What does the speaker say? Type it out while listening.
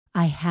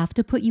I have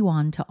to put you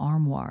on to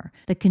Armoire,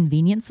 the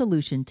convenient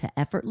solution to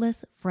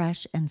effortless,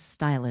 fresh, and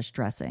stylish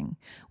dressing.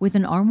 With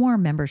an Armoire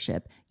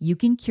membership, you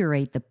can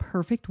curate the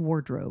perfect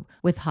wardrobe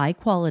with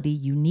high-quality,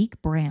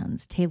 unique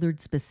brands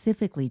tailored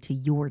specifically to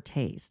your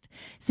taste.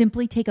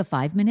 Simply take a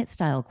 5-minute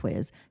style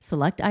quiz,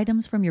 select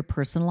items from your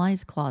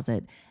personalized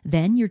closet,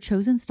 then your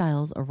chosen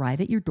styles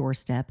arrive at your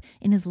doorstep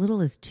in as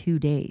little as 2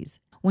 days.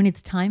 When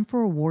it's time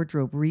for a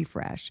wardrobe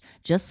refresh,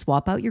 just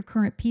swap out your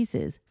current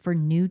pieces for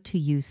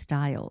new-to-you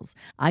styles.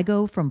 I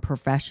go from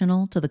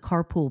professional to the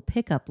carpool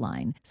pickup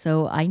line,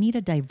 so I need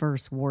a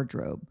diverse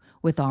wardrobe.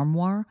 With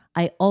Armoire,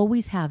 I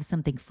always have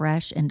something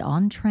fresh and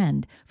on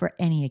trend for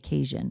any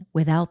occasion,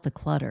 without the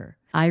clutter.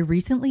 I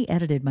recently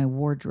edited my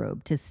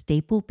wardrobe to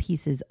staple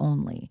pieces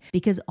only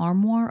because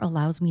Armoire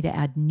allows me to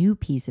add new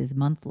pieces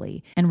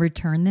monthly and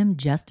return them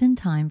just in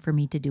time for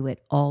me to do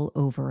it all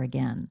over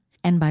again.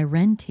 And by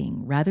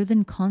renting rather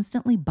than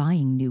constantly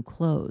buying new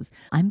clothes,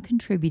 I'm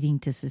contributing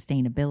to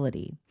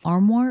sustainability.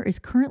 Armoire is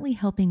currently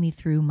helping me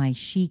through my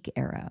chic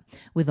era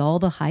with all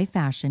the high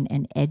fashion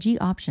and edgy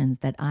options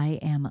that I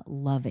am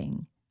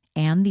loving.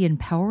 And the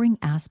empowering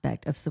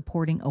aspect of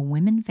supporting a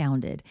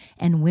women-founded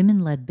and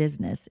women-led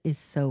business is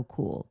so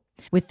cool.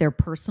 With their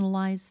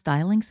personalized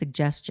styling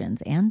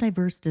suggestions and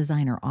diverse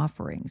designer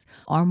offerings,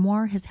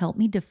 Armoire has helped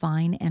me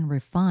define and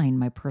refine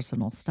my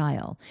personal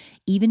style,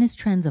 even as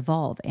trends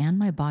evolve and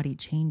my body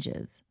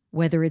changes.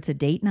 Whether it's a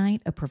date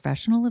night, a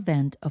professional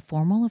event, a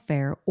formal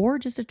affair, or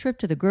just a trip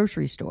to the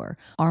grocery store,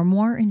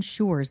 Armoire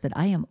ensures that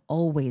I am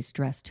always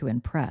dressed to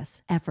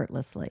impress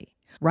effortlessly.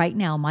 Right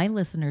now, my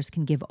listeners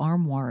can give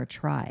Armoire a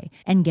try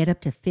and get up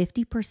to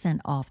 50%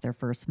 off their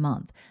first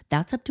month.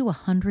 That's up to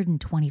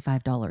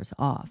 $125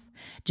 off.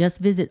 Just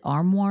visit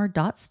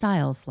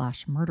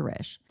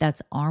armoire.style/murderish.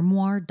 That's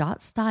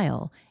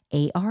armoire.style,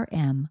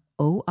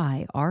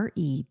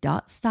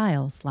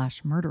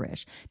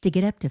 ARMOIRE.style/murderish to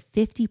get up to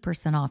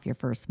 50% off your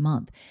first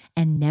month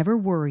and never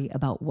worry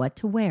about what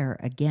to wear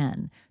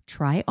again.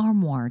 Try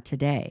Armoire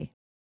today.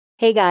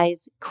 Hey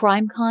guys,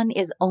 CrimeCon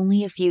is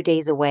only a few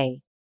days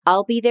away.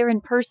 I'll be there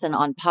in person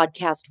on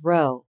Podcast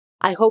Row.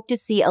 I hope to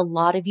see a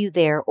lot of you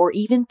there or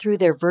even through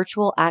their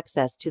virtual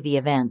access to the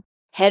event.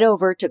 Head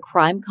over to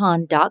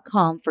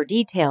crimecon.com for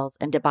details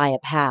and to buy a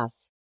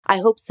pass. I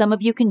hope some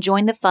of you can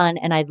join the fun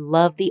and I'd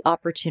love the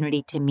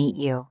opportunity to meet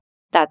you.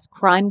 That's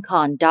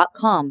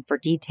crimecon.com for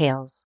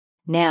details.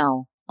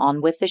 Now,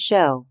 on with the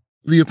show.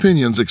 The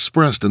opinions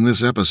expressed in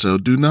this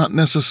episode do not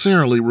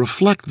necessarily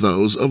reflect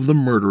those of the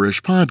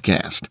Murderish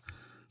podcast.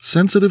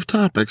 Sensitive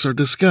topics are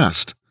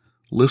discussed.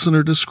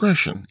 Listener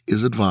discretion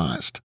is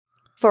advised.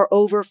 For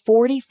over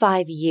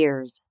 45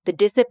 years, the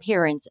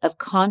disappearance of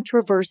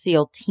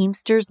controversial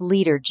Teamsters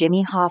leader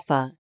Jimmy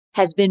Hoffa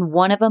has been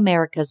one of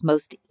America's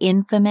most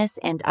infamous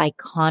and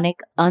iconic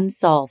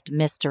unsolved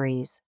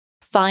mysteries.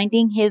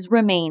 Finding his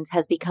remains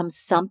has become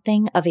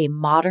something of a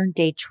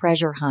modern-day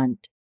treasure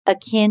hunt,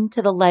 akin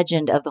to the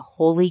legend of the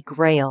Holy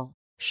Grail,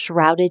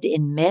 shrouded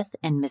in myth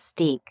and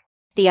mystique.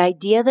 The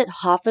idea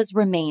that Hoffa's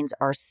remains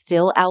are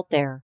still out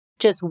there,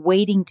 just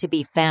waiting to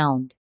be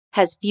found,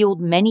 has fueled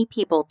many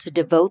people to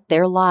devote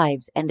their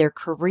lives and their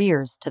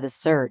careers to the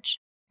search,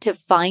 to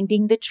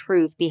finding the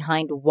truth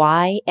behind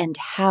why and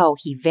how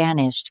he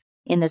vanished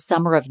in the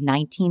summer of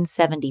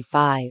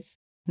 1975.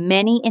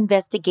 Many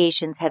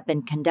investigations have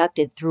been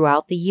conducted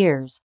throughout the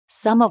years,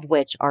 some of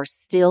which are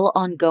still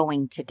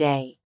ongoing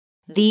today.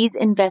 These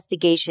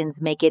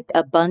investigations make it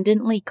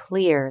abundantly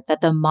clear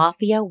that the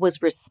mafia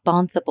was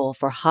responsible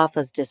for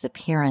Hoffa's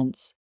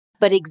disappearance.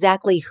 But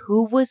exactly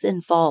who was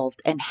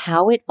involved and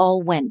how it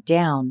all went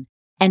down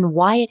and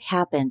why it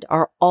happened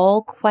are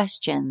all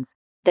questions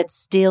that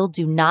still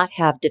do not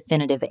have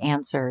definitive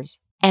answers.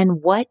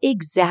 And what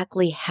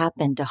exactly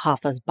happened to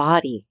Hoffa's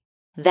body?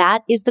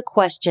 That is the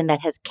question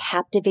that has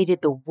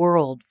captivated the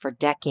world for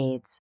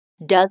decades.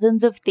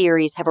 Dozens of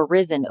theories have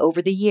arisen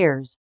over the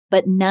years,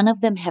 but none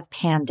of them have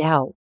panned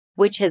out,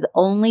 which has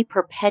only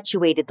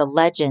perpetuated the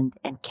legend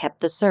and kept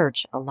the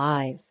search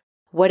alive.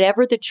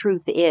 Whatever the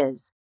truth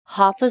is,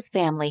 Hoffa's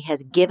family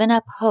has given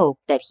up hope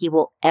that he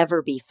will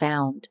ever be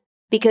found,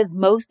 because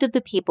most of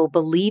the people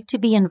believed to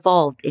be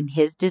involved in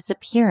his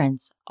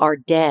disappearance are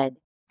dead,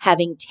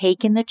 having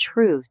taken the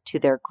truth to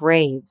their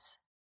graves.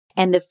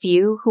 And the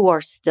few who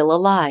are still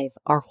alive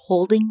are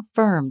holding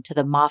firm to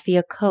the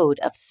mafia code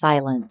of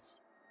silence.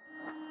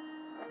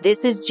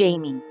 This is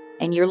Jamie,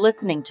 and you're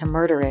listening to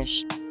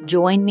Murderish.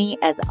 Join me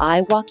as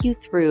I walk you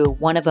through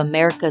one of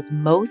America's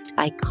most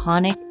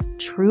iconic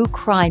true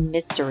crime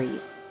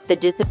mysteries, the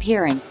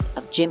disappearance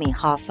of Jimmy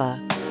Hoffa.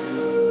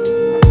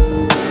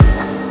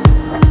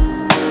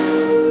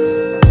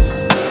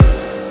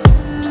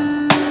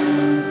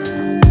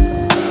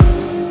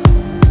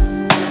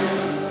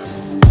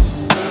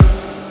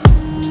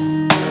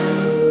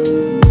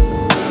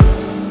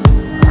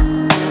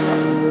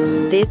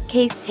 This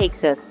case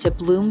takes us to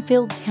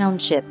Bloomfield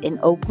Township in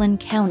Oakland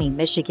County,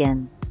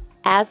 Michigan.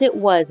 As it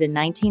was in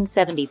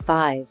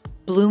 1975,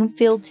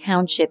 Bloomfield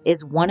Township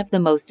is one of the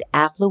most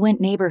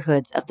affluent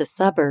neighborhoods of the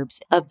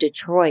suburbs of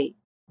Detroit.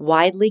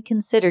 widely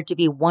considered to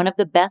be one of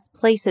the best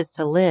places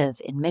to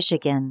live in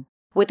Michigan.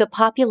 With a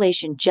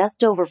population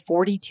just over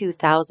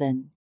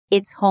 42,000,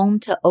 it's home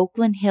to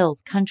Oakland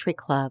Hills Country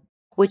Club,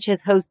 which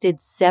has hosted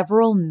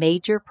several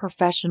major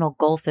professional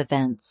golf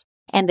events,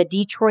 and the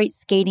Detroit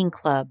Skating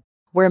Club,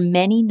 where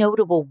many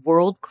notable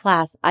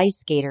world-class ice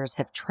skaters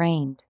have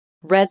trained.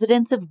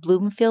 Residents of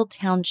Bloomfield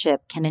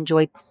Township can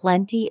enjoy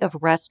plenty of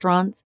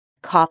restaurants,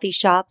 coffee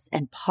shops,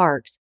 and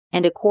parks,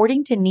 and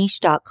according to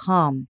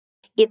Niche.com,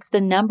 it's the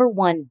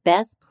 #1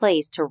 best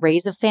place to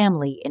raise a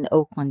family in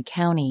Oakland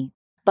County.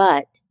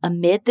 But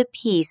amid the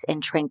peace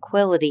and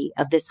tranquility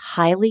of this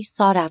highly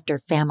sought-after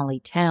family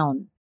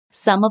town,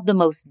 some of the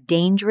most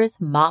dangerous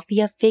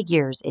mafia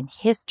figures in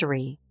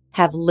history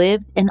have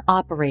lived and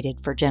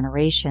operated for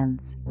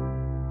generations.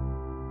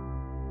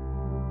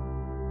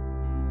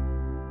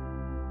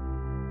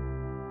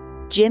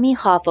 Jimmy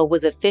Hoffa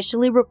was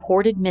officially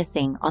reported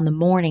missing on the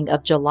morning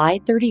of July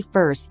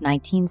 31,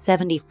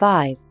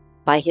 1975,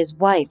 by his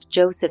wife,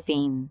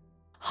 Josephine.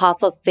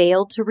 Hoffa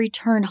failed to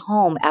return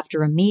home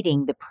after a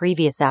meeting the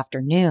previous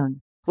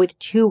afternoon with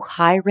 2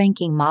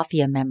 high-ranking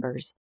mafia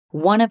members,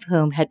 one of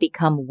whom had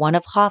become one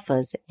of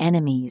Hoffa's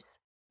enemies.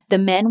 The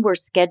men were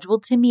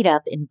scheduled to meet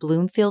up in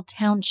Bloomfield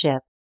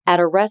Township at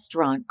a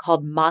restaurant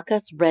called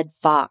Macca's Red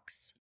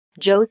Fox.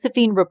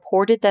 Josephine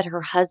reported that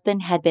her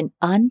husband had been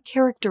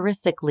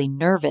uncharacteristically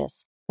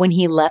nervous when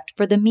he left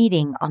for the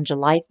meeting on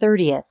July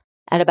 30th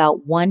at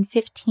about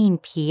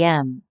 1:15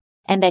 p.m.,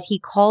 and that he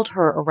called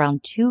her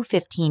around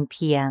 2:15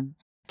 p.m.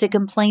 to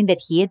complain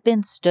that he had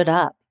been stood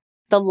up.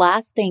 The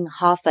last thing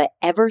Hoffa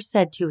ever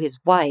said to his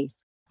wife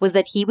was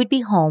that he would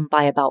be home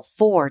by about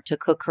 4 to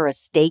cook her a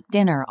steak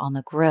dinner on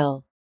the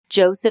grill.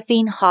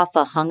 Josephine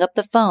Hoffa hung up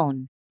the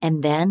phone,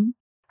 and then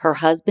her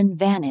husband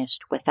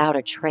vanished without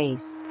a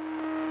trace.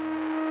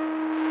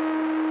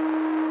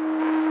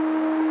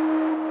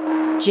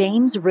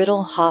 James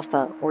Riddle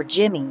Hoffa, or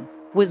Jimmy,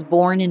 was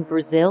born in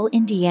Brazil,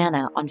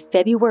 Indiana on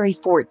February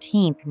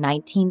 14,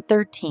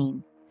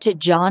 1913, to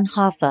John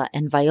Hoffa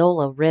and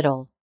Viola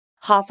Riddle.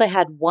 Hoffa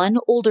had one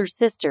older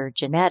sister,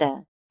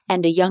 Janetta,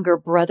 and a younger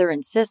brother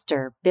and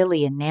sister,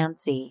 Billy and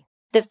Nancy.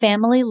 The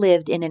family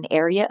lived in an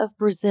area of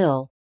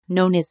Brazil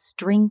known as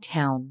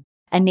Stringtown,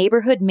 a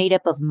neighborhood made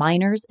up of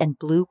miners and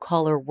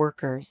blue-collar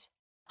workers.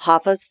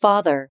 Hoffa's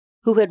father,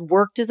 who had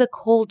worked as a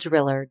coal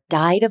driller,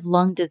 died of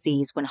lung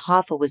disease when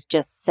Hoffa was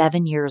just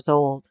 7 years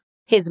old.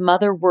 His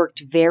mother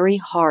worked very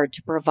hard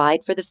to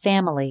provide for the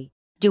family,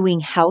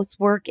 doing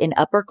housework in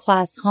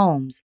upper-class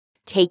homes,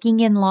 taking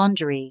in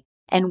laundry,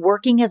 and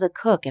working as a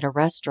cook at a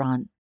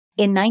restaurant.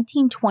 In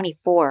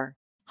 1924,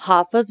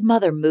 Hoffa's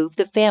mother moved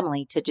the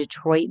family to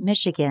Detroit,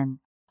 Michigan,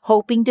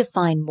 hoping to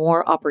find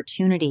more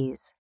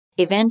opportunities.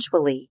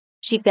 Eventually,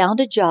 she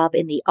found a job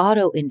in the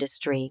auto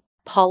industry,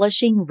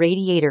 polishing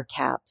radiator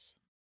caps.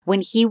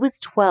 When he was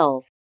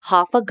 12,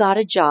 Hoffa got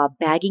a job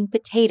bagging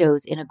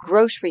potatoes in a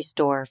grocery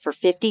store for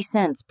 50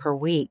 cents per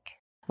week.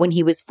 When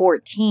he was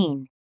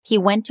 14, he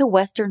went to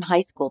Western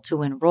High School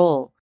to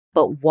enroll,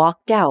 but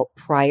walked out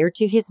prior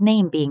to his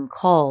name being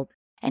called,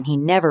 and he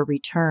never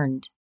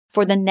returned.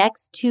 For the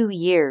next 2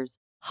 years,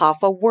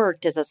 Hoffa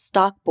worked as a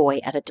stock boy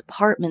at a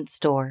department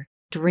store,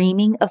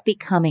 dreaming of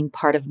becoming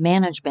part of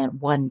management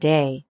one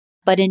day.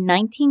 But in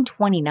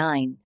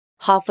 1929,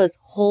 Hoffa's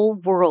whole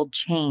world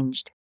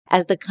changed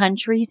as the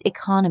country's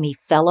economy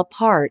fell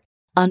apart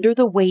under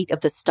the weight of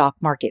the stock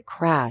market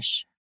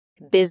crash.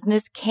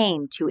 Business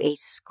came to a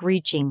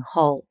screeching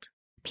halt.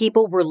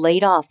 People were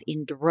laid off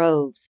in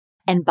droves,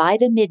 and by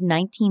the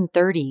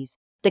mid-1930s,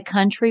 the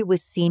country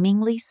was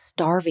seemingly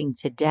starving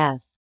to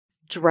death.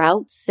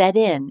 Drought set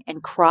in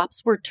and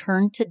crops were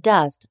turned to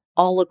dust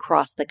all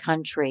across the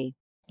country.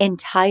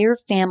 Entire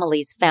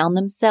families found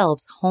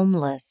themselves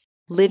homeless,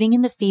 living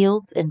in the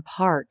fields and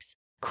parks,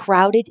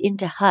 crowded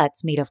into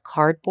huts made of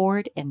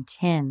cardboard and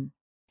tin.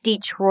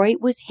 Detroit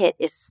was hit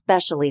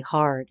especially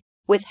hard,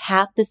 with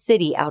half the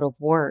city out of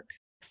work.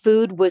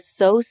 Food was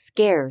so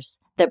scarce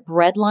that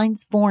bread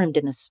lines formed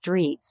in the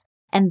streets,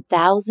 and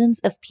thousands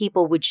of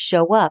people would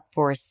show up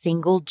for a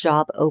single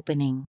job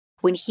opening.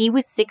 When he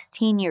was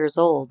 16 years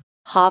old,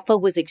 Hoffa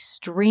was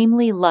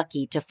extremely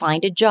lucky to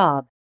find a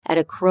job at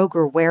a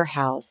Kroger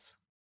warehouse.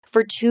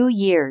 For 2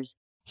 years,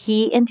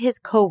 he and his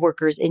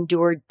coworkers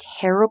endured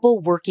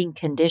terrible working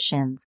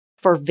conditions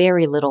for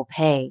very little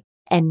pay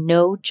and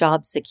no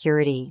job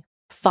security.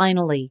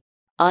 Finally,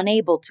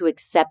 unable to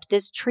accept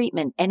this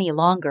treatment any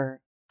longer,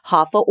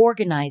 Hoffa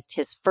organized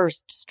his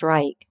first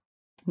strike.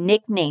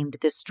 Nicknamed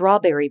the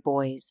Strawberry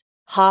Boys,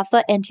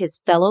 Hoffa and his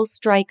fellow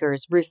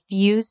strikers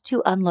refused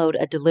to unload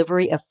a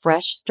delivery of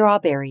fresh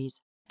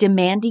strawberries,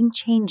 demanding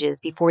changes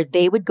before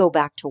they would go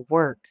back to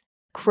work.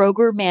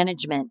 Kroger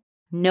management,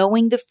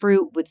 knowing the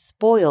fruit would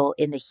spoil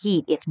in the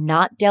heat if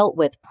not dealt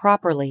with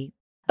properly,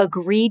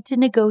 agreed to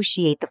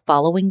negotiate the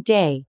following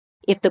day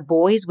if the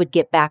boys would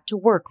get back to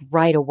work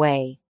right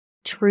away.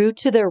 True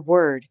to their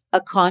word,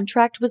 a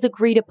contract was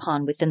agreed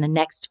upon within the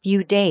next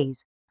few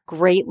days,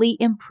 greatly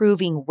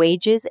improving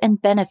wages and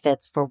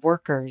benefits for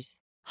workers.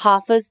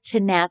 Hoffa's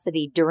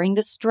tenacity during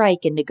the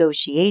strike and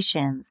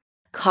negotiations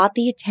caught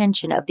the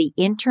attention of the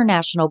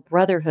International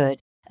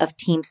Brotherhood of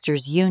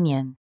Teamsters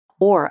Union,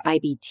 or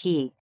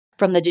IBT,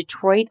 from the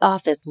Detroit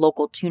office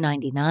Local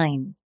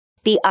 299.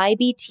 The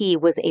IBT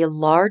was a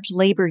large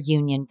labor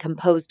union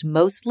composed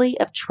mostly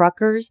of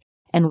truckers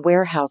and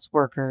warehouse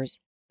workers,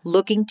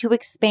 looking to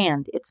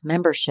expand its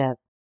membership.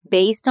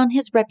 Based on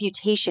his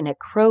reputation at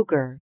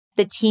Kroger,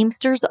 the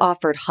Teamsters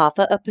offered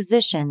Hoffa a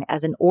position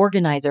as an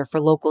organizer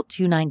for Local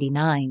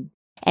 299,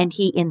 and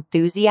he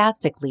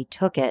enthusiastically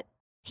took it.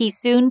 He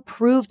soon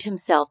proved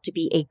himself to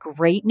be a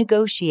great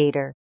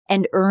negotiator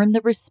and earned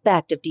the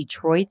respect of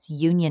Detroit's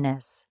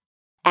unionists.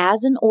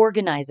 As an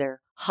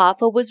organizer,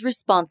 Hoffa was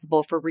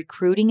responsible for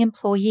recruiting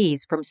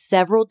employees from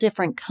several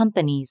different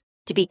companies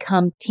to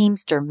become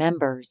Teamster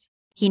members.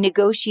 He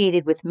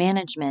negotiated with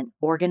management,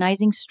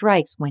 organizing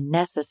strikes when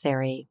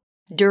necessary.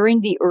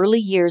 During the early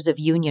years of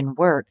union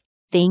work,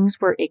 things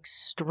were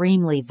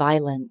extremely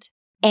violent.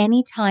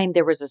 Anytime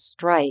there was a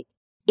strike,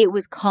 it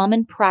was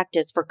common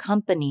practice for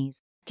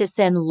companies to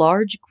send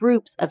large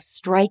groups of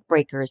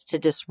strikebreakers to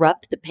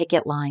disrupt the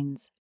picket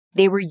lines.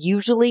 They were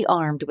usually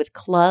armed with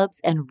clubs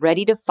and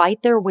ready to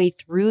fight their way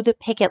through the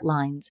picket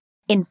lines,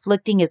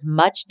 inflicting as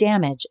much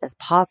damage as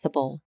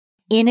possible.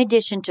 In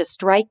addition to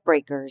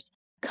strikebreakers,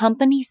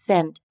 companies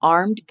sent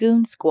armed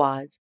goon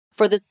squads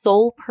for the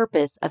sole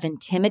purpose of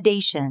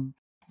intimidation,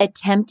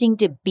 attempting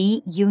to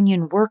beat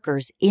union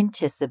workers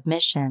into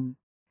submission.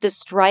 The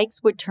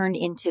strikes would turn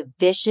into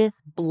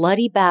vicious,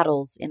 bloody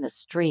battles in the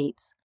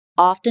streets,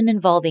 often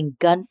involving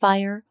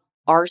gunfire,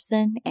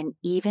 arson, and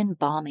even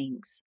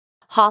bombings.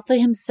 Hoffa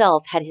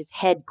himself had his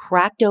head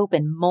cracked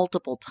open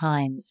multiple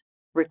times,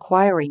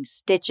 requiring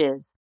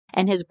stitches,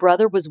 and his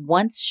brother was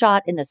once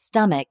shot in the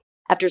stomach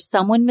after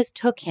someone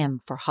mistook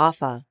him for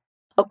Hoffa.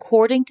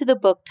 According to the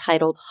book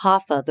titled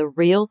Hoffa, The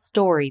Real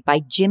Story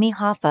by Jimmy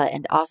Hoffa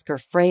and Oscar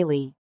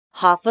Fraley,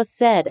 Hoffa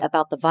said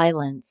about the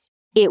violence,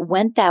 "It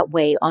went that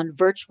way on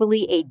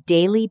virtually a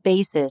daily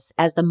basis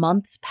as the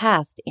months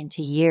passed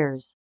into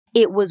years.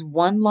 It was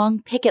one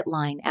long picket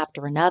line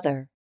after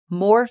another.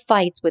 More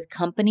fights with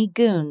company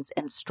goons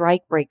and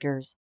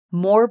strikebreakers,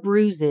 more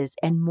bruises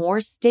and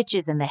more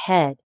stitches in the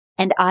head,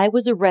 and I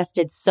was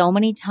arrested so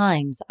many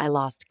times I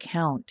lost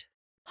count."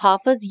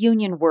 Hoffa's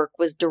union work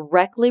was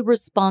directly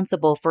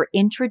responsible for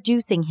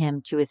introducing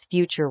him to his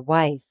future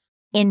wife.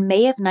 In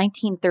May of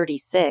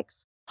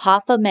 1936,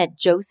 Hoffa met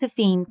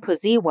Josephine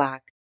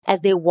Poziewak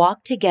as they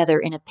walked together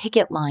in a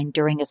picket line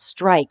during a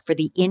strike for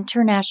the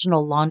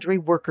International Laundry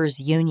Workers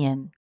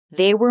Union.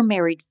 They were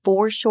married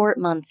 4 short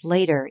months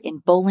later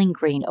in Bowling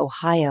Green,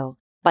 Ohio,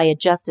 by a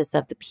justice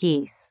of the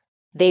peace.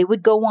 They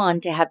would go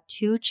on to have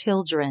 2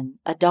 children,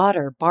 a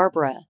daughter,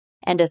 Barbara,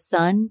 and a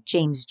son,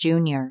 James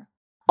Jr.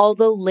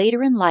 Although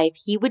later in life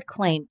he would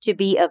claim to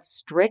be of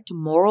strict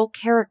moral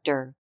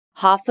character,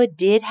 Hoffa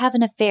did have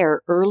an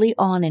affair early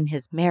on in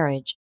his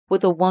marriage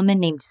with a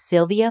woman named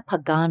Sylvia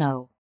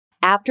Pagano.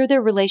 After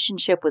their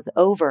relationship was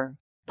over,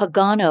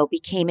 Pagano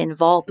became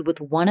involved with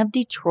one of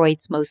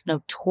Detroit's most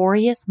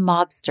notorious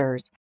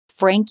mobsters,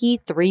 Frankie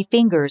Three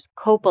Fingers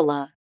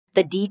Coppola,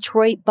 the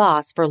Detroit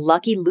boss for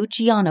Lucky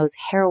Luciano's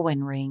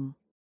heroin ring.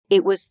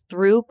 It was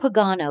through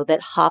Pagano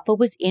that Hoffa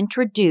was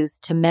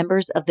introduced to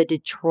members of the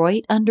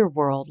Detroit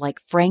underworld like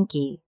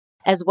Frankie,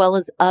 as well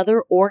as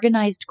other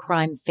organized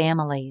crime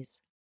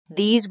families.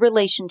 These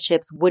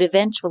relationships would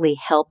eventually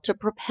help to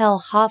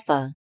propel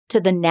Hoffa to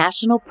the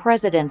national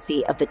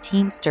presidency of the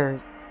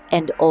Teamsters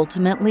and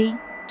ultimately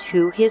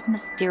to his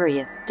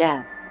mysterious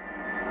death.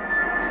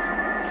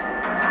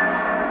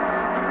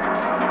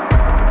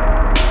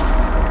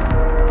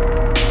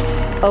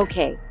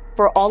 Okay,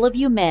 for all of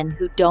you men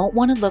who don't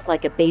want to look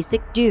like a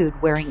basic dude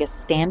wearing a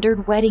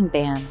standard wedding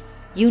band,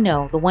 you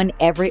know, the one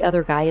every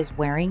other guy is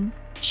wearing,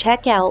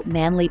 check out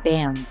Manly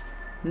Bands.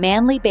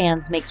 Manly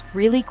Bands makes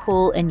really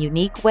cool and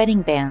unique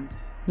wedding bands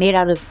made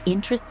out of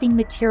interesting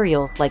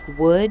materials like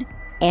wood,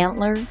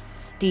 antler,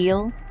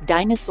 steel,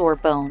 dinosaur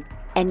bone,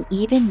 and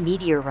even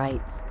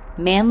meteorites.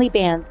 Manly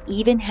Bands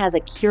even has a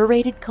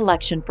curated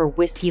collection for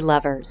whiskey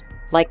lovers,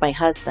 like my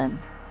husband.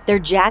 Their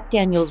Jack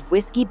Daniel's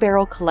Whiskey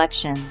Barrel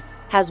collection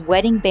has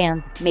wedding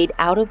bands made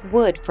out of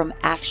wood from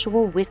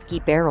actual whiskey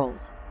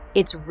barrels.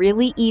 It's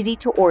really easy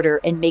to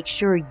order, and make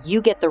sure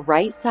you get the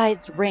right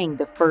sized ring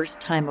the first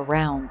time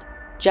around.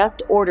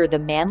 Just order the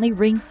Manly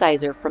Ring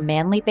Sizer from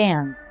Manly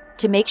Bands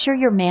to make sure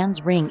your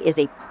man's ring is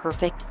a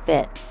perfect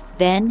fit.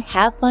 Then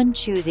have fun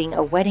choosing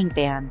a wedding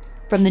band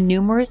from the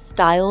numerous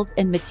styles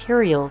and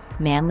materials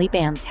Manly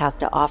Bands has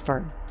to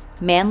offer.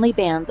 Manly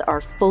Bands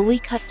are fully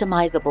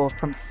customizable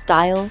from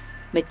style,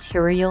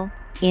 material,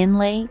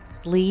 inlay,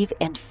 sleeve,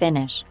 and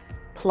finish.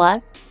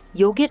 Plus,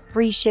 you'll get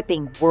free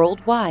shipping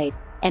worldwide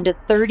and a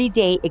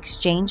 30-day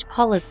exchange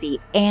policy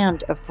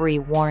and a free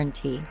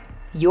warranty.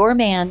 Your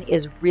man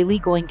is really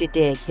going to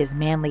dig his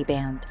Manly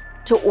Band.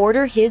 To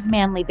order his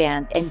Manly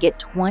Band and get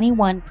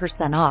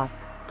 21% off,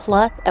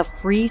 plus a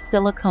free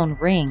silicone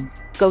ring,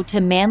 go to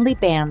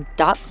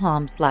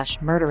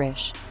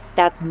manlybands.com/murderish.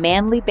 That's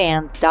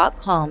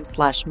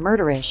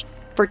manlybands.com/murderish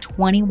for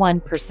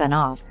 21%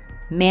 off.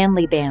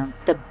 manly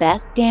bands, the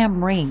best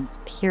damn rings,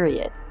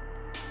 period.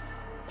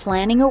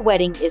 Planning a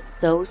wedding is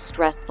so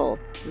stressful.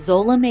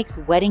 Zola makes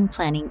wedding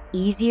planning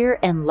easier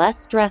and less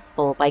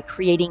stressful by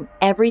creating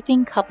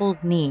everything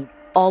couples need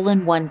all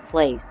in one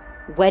place.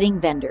 Wedding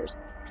vendors,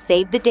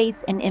 save the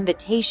dates and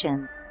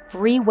invitations,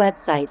 free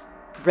websites,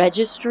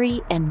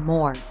 registry, and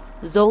more.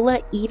 Zola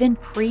even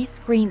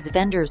pre-screens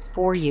vendors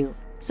for you,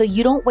 so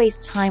you don't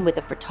waste time with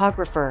a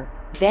photographer,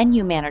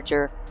 venue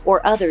manager,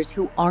 or others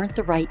who aren't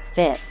the right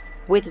fit.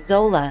 With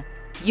Zola,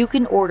 you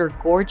can order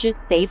gorgeous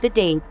save the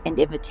dates and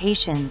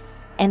invitations,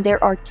 and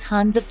there are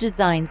tons of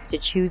designs to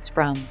choose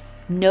from.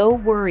 No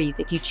worries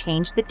if you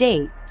change the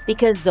date,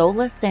 because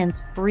Zola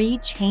sends free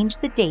change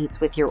the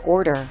dates with your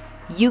order.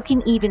 You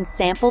can even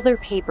sample their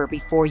paper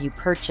before you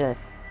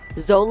purchase.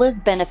 Zola's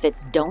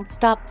benefits don't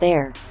stop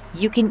there.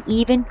 You can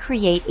even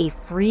create a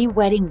free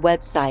wedding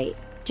website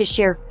to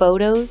share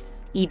photos,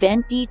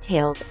 event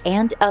details,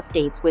 and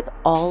updates with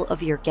all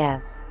of your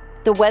guests.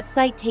 The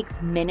website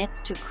takes minutes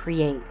to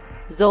create.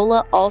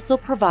 Zola also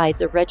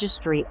provides a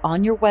registry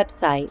on your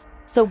website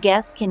so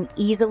guests can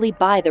easily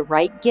buy the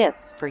right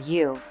gifts for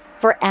you.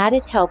 For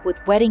added help with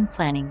wedding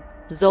planning,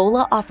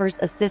 Zola offers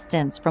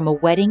assistance from a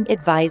wedding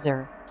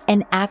advisor,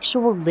 an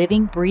actual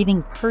living,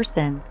 breathing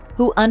person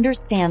who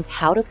understands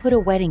how to put a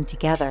wedding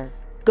together.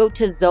 Go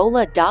to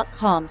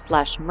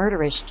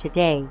zola.com/murderish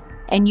today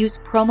and use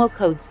promo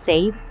code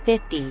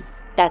SAVE50,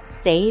 that's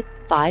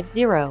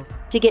SAVE50,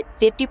 to get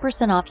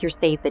 50% off your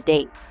save the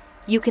dates.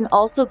 You can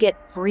also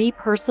get free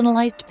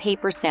personalized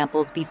paper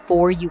samples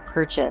before you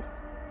purchase.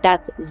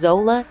 That's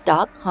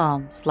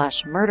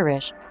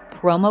zola.com/murderish,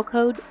 promo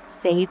code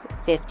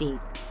SAVE50.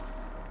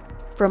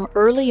 From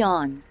early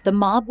on, the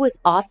mob was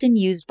often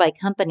used by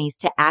companies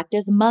to act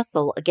as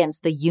muscle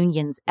against the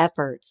union's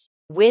efforts.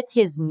 With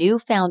his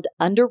newfound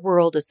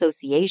underworld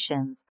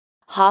associations,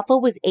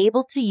 Hoffa was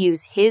able to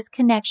use his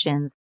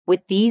connections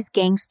with these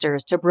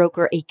gangsters to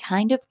broker a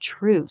kind of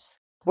truce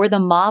where the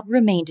mob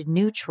remained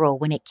neutral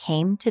when it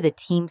came to the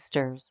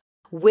Teamsters.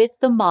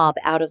 With the mob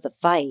out of the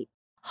fight,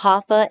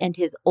 Hoffa and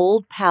his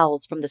old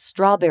pals from the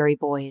Strawberry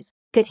Boys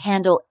could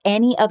handle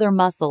any other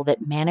muscle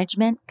that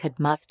management could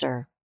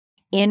muster.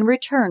 In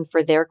return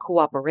for their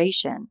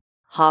cooperation,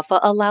 Hoffa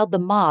allowed the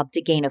mob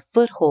to gain a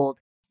foothold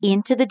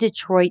into the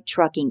Detroit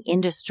trucking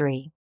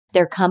industry,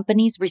 their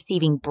companies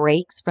receiving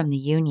breaks from the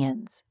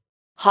unions.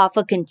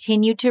 Hoffa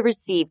continued to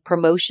receive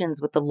promotions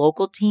with the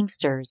local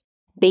Teamsters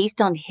based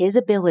on his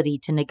ability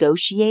to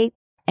negotiate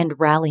and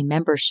rally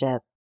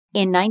membership.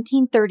 In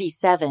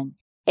 1937,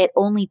 at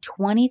only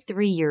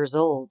 23 years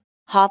old,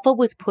 Hoffa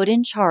was put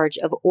in charge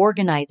of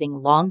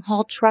organizing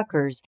long-haul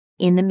truckers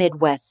in the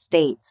Midwest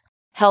states,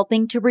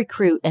 helping to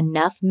recruit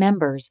enough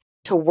members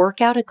to work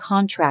out a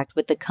contract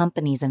with the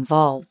companies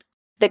involved.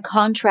 The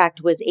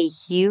contract was a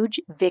huge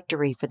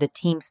victory for the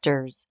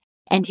Teamsters,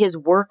 and his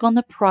work on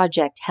the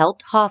project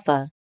helped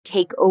Hoffa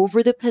take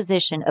over the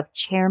position of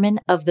chairman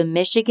of the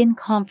Michigan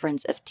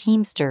Conference of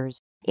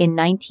Teamsters in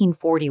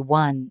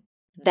 1941.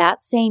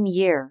 That same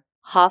year,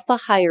 Hoffa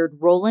hired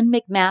Roland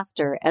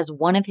McMaster as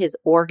one of his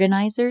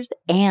organizers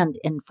and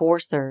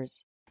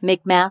enforcers.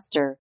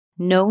 McMaster,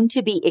 known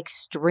to be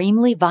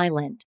extremely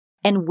violent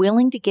and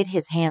willing to get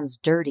his hands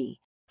dirty,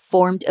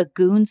 formed a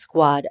goon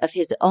squad of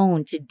his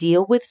own to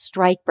deal with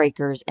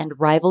strikebreakers and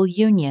rival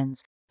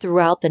unions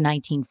throughout the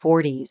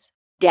 1940s.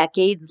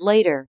 Decades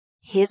later,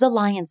 his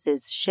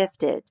alliances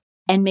shifted,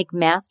 and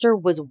McMaster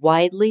was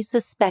widely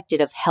suspected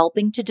of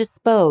helping to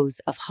dispose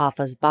of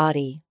Hoffa's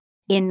body.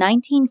 In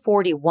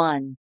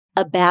 1941,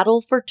 a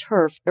battle for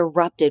turf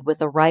erupted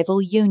with a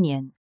rival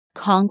union,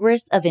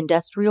 Congress of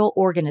Industrial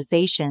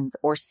Organizations,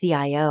 or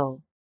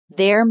CIO.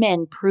 Their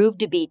men proved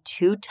to be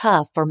too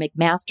tough for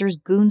McMaster's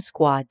goon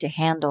squad to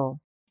handle.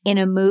 In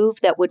a move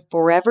that would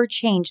forever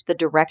change the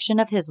direction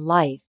of his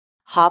life,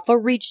 Hoffa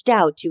reached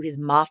out to his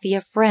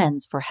mafia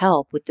friends for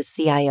help with the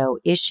CIO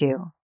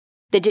issue.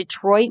 The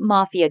Detroit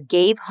Mafia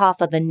gave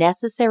Hoffa the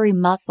necessary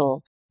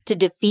muscle to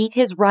defeat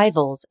his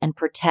rivals and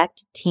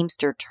protect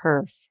Teamster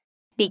turf.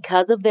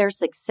 Because of their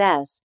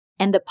success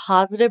and the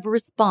positive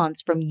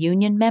response from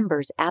union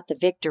members at the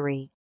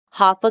victory,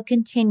 Hoffa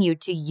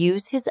continued to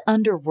use his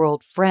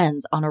underworld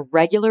friends on a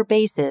regular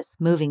basis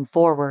moving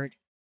forward.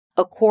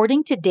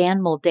 According to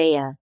Dan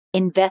Moldea,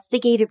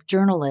 investigative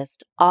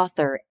journalist,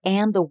 author,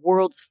 and the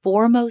world's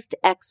foremost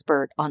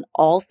expert on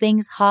all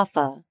things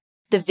Hoffa,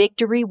 the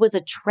victory was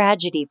a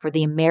tragedy for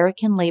the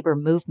American labor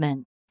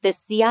movement. The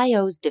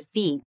CIO's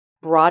defeat,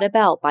 brought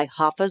about by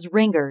Hoffa's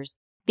ringers,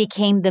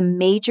 became the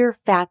major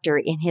factor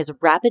in his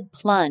rapid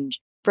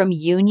plunge from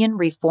union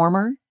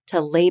reformer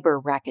to labor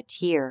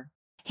racketeer.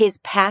 His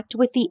pact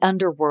with the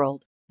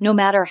underworld, no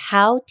matter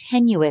how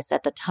tenuous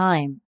at the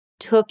time,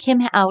 took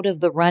him out of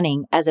the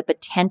running as a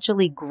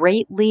potentially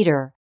great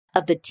leader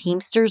of the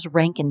Teamsters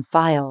rank and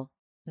file.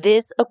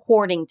 This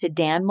according to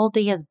Dan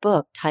Moldea's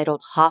book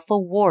titled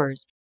Hoffa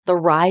Wars, The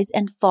Rise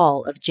and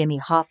Fall of Jimmy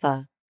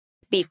Hoffa.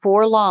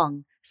 Before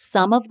long,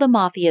 some of the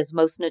Mafia's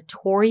most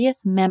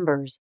notorious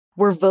members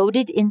were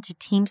voted into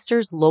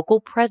Teamsters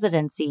local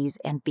presidencies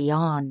and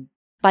beyond.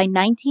 By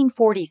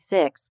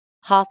 1946,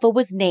 Hoffa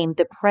was named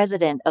the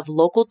president of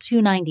Local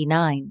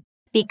 299,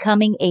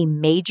 becoming a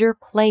major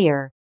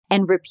player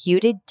and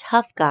reputed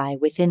tough guy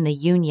within the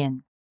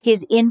union,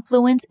 his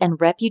influence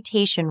and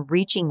reputation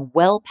reaching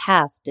well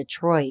past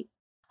Detroit.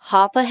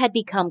 Hoffa had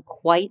become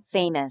quite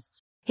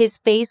famous. His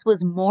face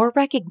was more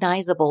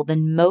recognizable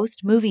than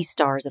most movie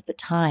stars of the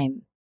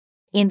time.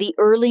 In the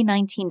early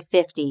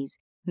 1950s,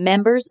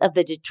 members of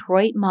the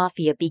Detroit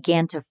Mafia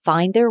began to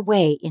find their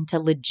way into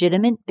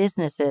legitimate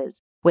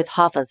businesses with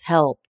Hoffa's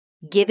help.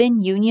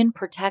 Given union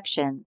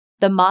protection,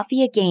 the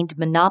Mafia gained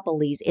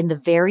monopolies in the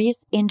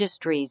various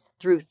industries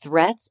through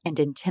threats and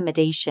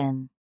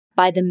intimidation.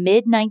 By the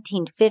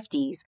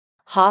mid-1950s,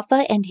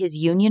 Hoffa and his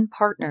union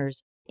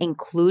partners,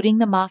 including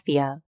the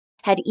Mafia,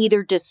 had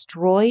either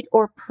destroyed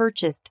or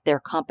purchased their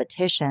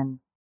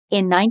competition.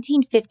 In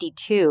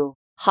 1952,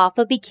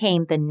 Hoffa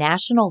became the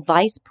national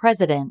vice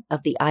president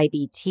of the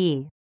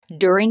IBT.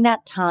 During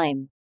that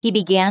time, he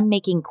began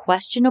making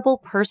questionable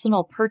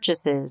personal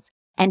purchases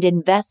and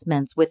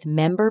investments with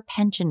member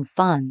pension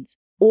funds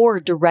or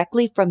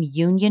directly from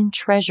union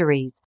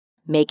treasuries,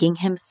 making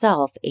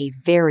himself a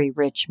very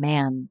rich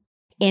man.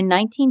 In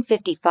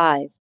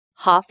 1955,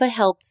 Hoffa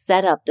helped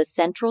set up the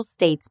Central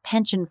States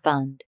Pension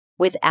Fund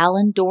with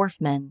Alan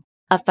Dorfman,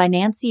 a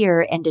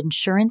financier and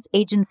insurance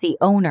agency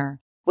owner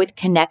with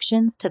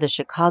connections to the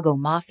Chicago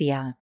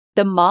Mafia.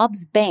 The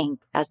mob's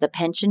bank, as the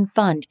pension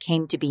fund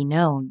came to be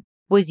known,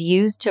 was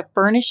used to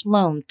furnish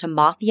loans to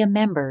Mafia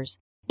members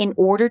in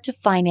order to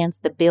finance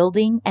the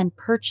building and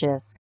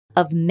purchase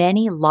of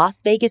many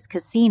Las Vegas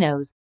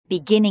casinos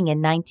beginning in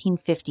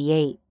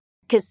 1958.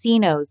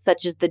 Casinos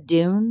such as the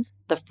Dunes,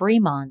 the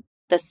Fremont,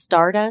 the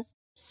Stardust,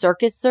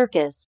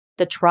 Circus,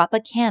 the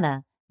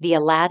Tropicana, the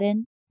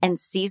Aladdin, and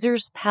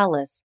Caesar's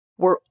Palace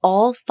were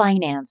all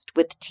financed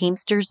with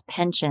Teamsters'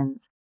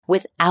 pensions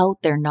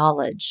without their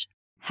knowledge.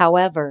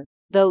 However,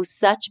 though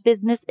such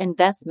business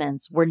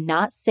investments were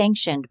not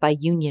sanctioned by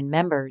union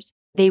members,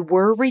 they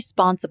were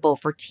responsible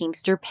for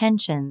Teamster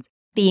pensions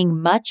being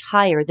much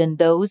higher than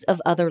those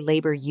of other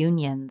labor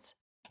unions.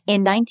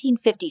 In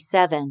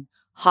 1957,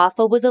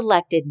 Hoffa was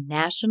elected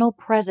national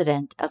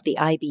president of the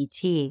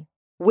IBT.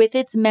 With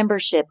its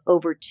membership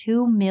over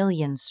 2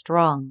 million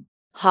strong,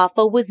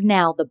 Hoffa was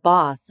now the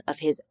boss of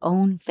his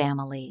own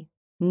family,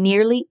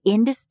 nearly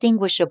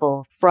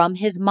indistinguishable from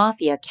his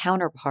Mafia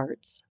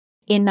counterparts.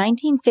 In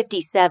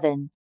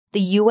 1957, the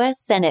U.S.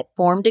 Senate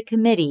formed a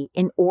committee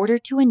in order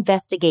to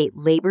investigate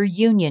labor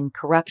union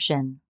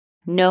corruption.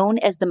 Known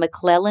as the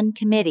McClellan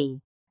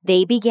Committee,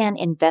 they began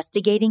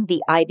investigating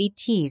the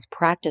IBT's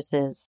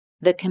practices.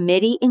 The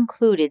committee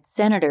included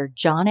Senator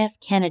John F.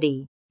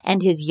 Kennedy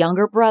and his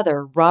younger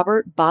brother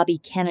Robert Bobby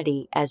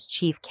Kennedy as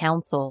chief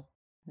counsel.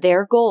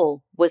 Their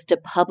goal was to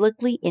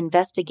publicly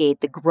investigate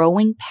the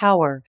growing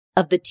power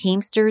of the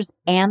Teamsters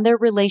and their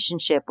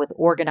relationship with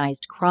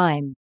organized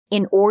crime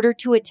in order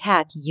to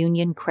attack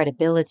union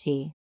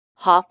credibility.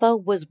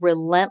 Hoffa was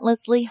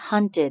relentlessly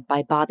hunted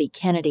by Bobby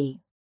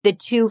Kennedy, the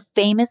two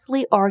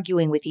famously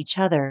arguing with each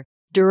other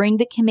during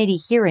the committee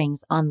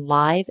hearings on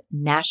live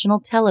national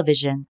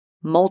television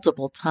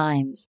multiple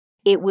times.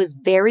 It was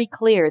very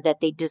clear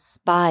that they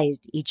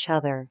despised each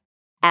other.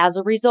 As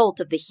a result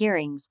of the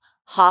hearings,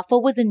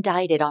 Hoffa was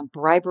indicted on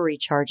bribery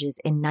charges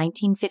in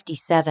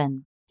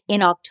 1957.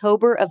 In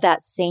October of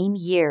that same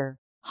year,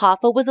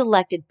 Hoffa was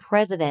elected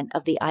president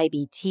of the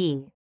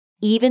IBT,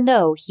 even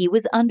though he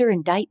was under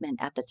indictment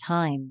at the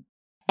time.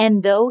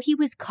 And though he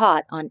was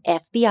caught on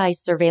FBI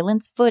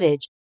surveillance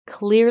footage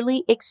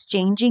clearly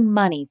exchanging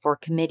money for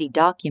committee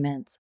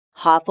documents,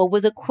 Hoffa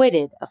was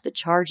acquitted of the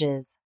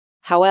charges.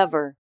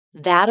 However,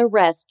 that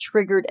arrest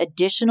triggered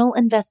additional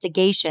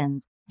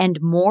investigations and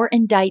more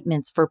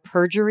indictments for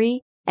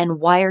perjury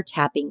and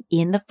wiretapping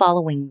in the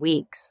following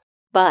weeks.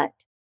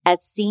 But,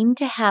 as seemed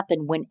to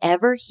happen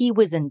whenever he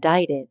was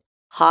indicted,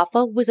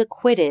 Hoffa was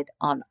acquitted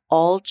on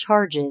all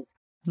charges,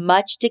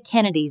 much to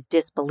Kennedy's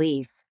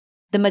disbelief.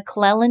 The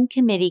McClellan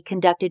Committee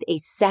conducted a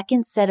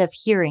second set of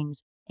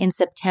hearings in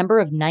September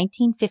of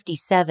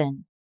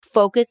 1957,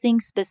 focusing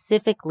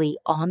specifically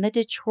on the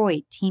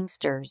Detroit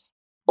Teamsters.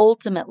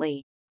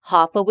 Ultimately,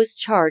 Hoffa was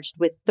charged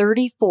with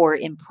 34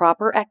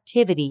 improper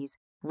activities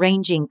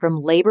ranging from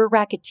labor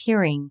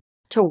racketeering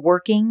to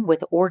working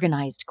with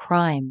organized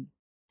crime.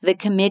 The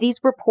committee's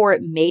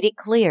report made it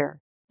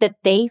clear that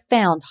they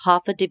found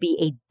Hoffa to be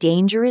a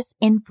dangerous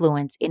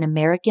influence in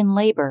American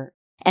labor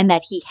and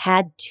that he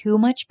had too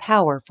much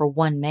power for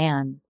one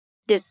man.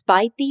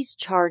 Despite these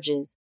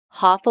charges,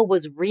 Hoffa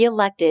was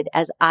reelected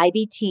as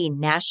IBT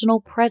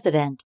national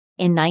president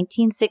in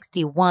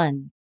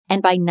 1961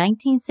 and by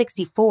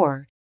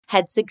 1964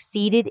 had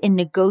succeeded in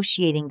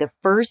negotiating the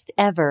first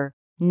ever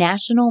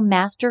national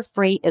master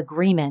freight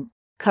agreement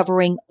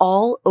covering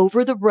all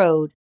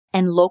over-the-road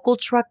and local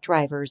truck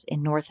drivers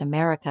in North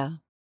America.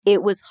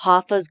 It was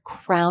Hoffa's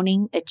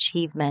crowning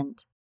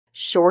achievement.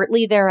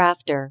 Shortly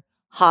thereafter,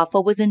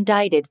 Hoffa was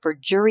indicted for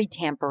jury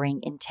tampering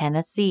in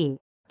Tennessee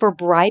for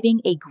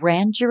bribing a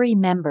grand jury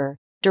member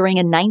during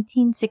a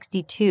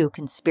 1962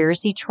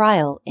 conspiracy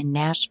trial in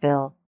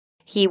Nashville.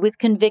 He was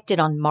convicted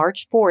on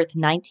March 4,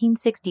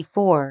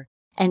 1964,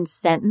 and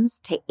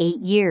sentenced to 8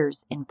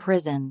 years in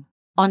prison.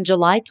 On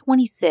July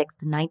 26,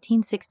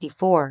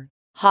 1964,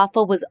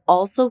 Hoffa was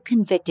also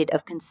convicted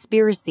of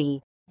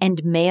conspiracy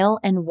and mail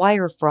and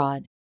wire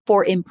fraud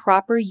for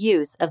improper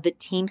use of the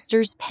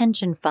Teamsters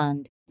Pension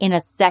Fund in a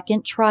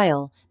second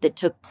trial that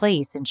took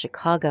place in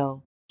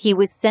Chicago. He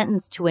was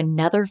sentenced to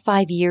another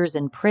 5 years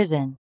in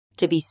prison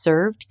to be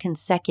served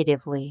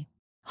consecutively.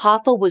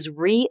 Hoffa was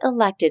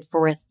re-elected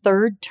for a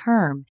third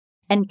term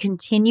and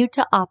continued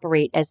to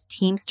operate as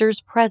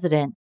Teamsters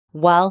president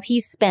while he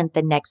spent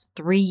the next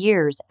 3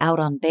 years out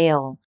on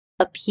bail,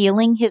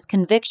 appealing his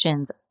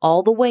convictions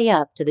all the way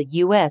up to the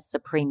U.S.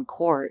 Supreme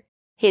Court.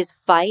 His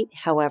fight,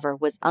 however,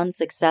 was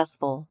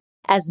unsuccessful,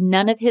 as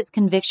none of his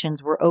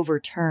convictions were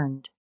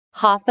overturned.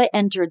 Hoffa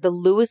entered the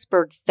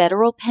Lewisburg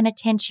Federal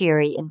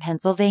Penitentiary in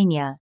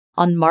Pennsylvania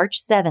on March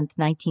 7,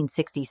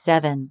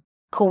 1967.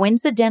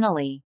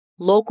 Coincidentally,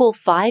 local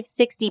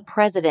 560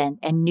 president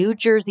and New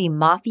Jersey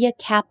Mafia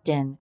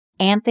captain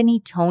Anthony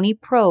Tony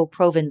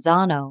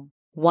Provenzano,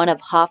 one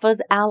of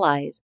Hoffa's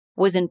allies,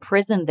 was in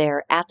prison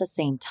there at the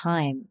same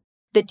time.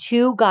 The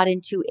two got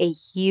into a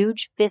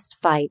huge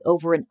fistfight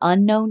over an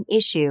unknown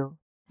issue,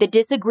 the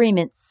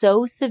disagreement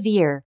so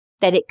severe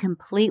that it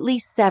completely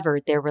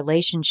severed their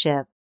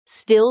relationship.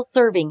 Still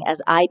serving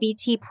as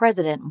IBT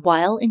president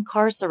while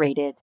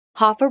incarcerated,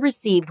 Hoffa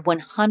received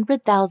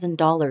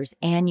 $100,000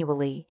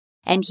 annually,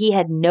 and he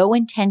had no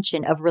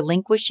intention of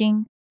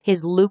relinquishing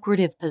his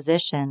lucrative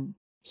position.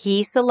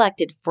 He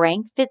selected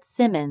Frank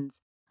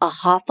Fitzsimmons, a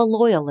Hoffa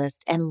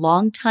loyalist and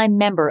longtime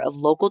member of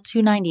Local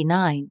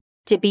 299,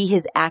 to be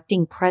his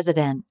acting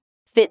president.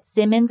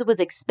 Fitzsimmons was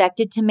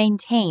expected to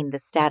maintain the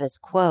status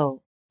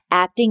quo,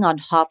 acting on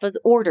Hoffa's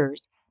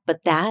orders,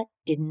 but that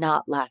did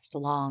not last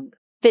long.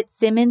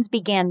 Fitzsimmons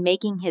began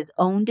making his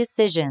own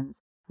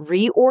decisions,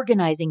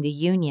 reorganizing the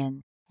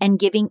union, and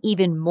giving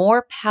even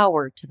more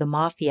power to the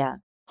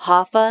mafia.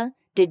 Hoffa,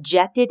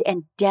 dejected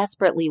and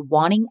desperately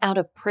wanting out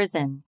of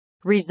prison,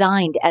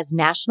 resigned as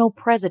national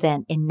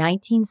president in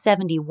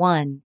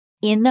 1971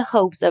 in the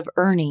hopes of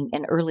earning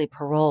an early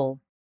parole.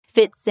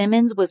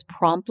 Fitzsimmons was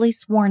promptly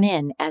sworn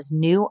in as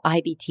new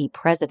IBT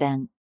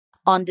president.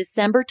 On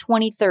December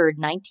 23,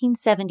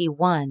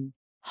 1971,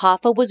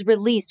 Hoffa was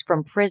released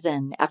from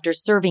prison after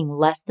serving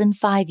less than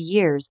 5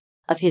 years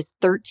of his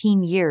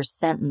 13-year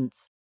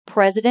sentence.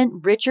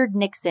 President Richard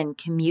Nixon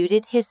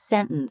commuted his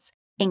sentence,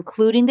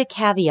 including the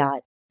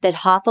caveat that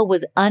Hoffa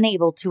was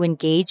unable to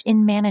engage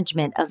in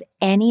management of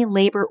any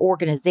labor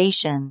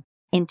organization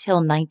until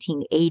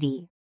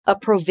 1980, a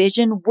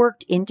provision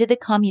worked into the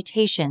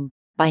commutation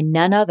by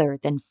none other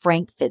than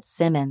Frank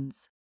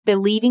Fitzsimmons.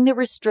 Believing the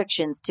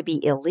restrictions to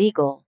be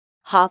illegal,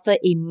 Hoffa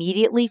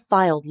immediately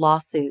filed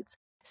lawsuits,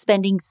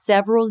 spending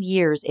several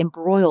years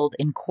embroiled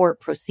in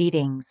court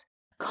proceedings.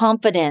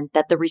 Confident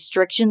that the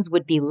restrictions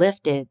would be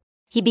lifted,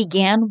 he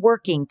began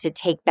working to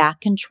take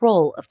back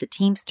control of the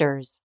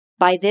Teamsters.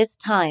 By this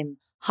time,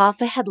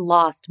 Hoffa had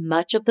lost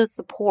much of the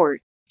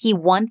support he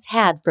once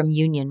had from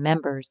union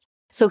members,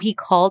 so he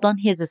called on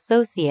his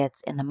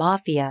associates in the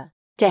mafia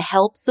to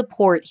help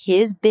support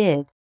his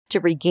bid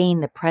to regain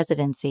the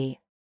presidency.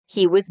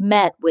 He was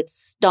met with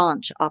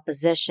staunch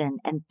opposition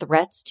and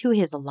threats to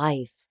his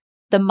life.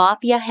 The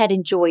mafia had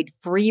enjoyed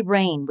free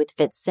rein with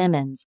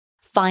Fitzsimmons,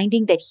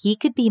 finding that he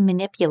could be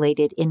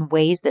manipulated in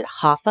ways that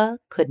Hoffa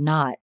could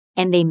not,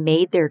 and they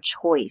made their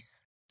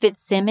choice.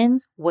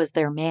 Fitzsimmons was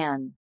their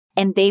man,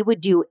 and they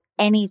would do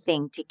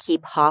anything to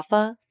keep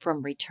Hoffa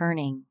from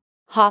returning.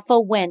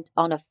 Hoffa went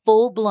on a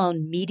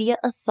full-blown media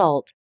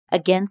assault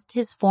against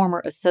his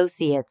former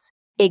associates,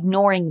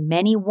 ignoring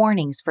many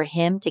warnings for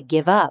him to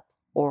give up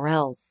or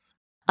else.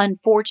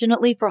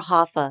 Unfortunately for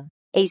Hoffa,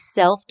 a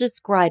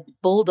self-described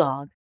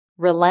bulldog,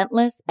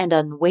 relentless and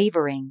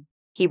unwavering,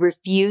 he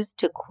refused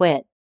to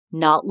quit.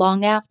 Not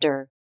long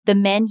after, the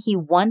men he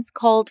once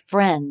called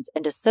friends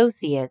and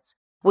associates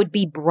would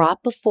be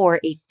brought before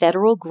a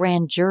federal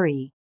grand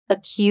jury,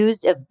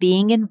 accused of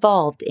being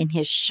involved in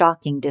his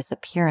shocking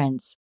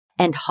disappearance,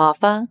 and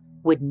Hoffa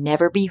would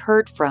never be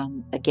heard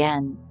from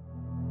again.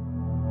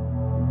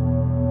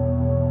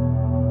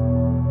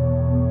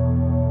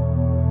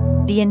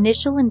 The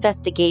initial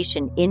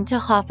investigation into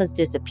Hoffa's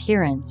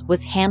disappearance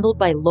was handled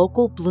by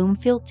local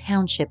Bloomfield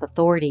Township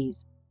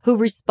authorities, who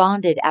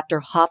responded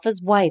after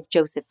Hoffa's wife,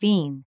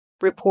 Josephine,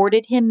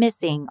 reported him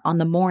missing on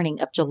the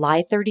morning of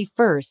July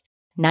 31st,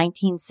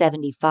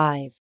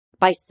 1975.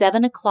 By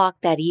 7 o'clock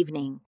that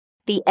evening,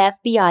 the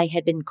FBI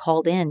had been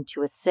called in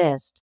to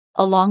assist,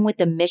 along with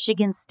the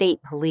Michigan State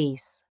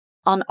Police.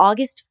 On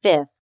August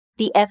 5th,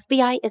 the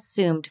FBI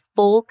assumed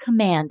full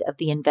command of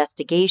the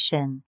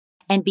investigation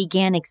and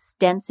began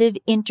extensive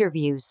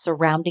interviews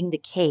surrounding the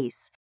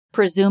case,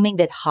 presuming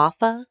that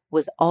Hoffa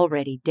was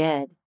already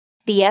dead.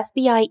 The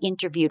FBI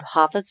interviewed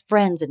Hoffa's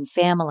friends and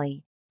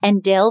family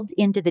and delved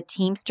into the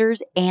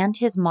Teamsters and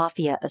his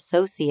mafia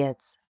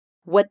associates.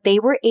 What they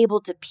were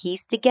able to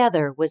piece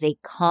together was a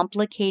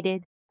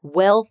complicated,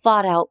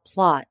 well-thought-out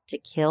plot to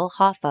kill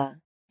Hoffa,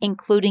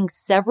 including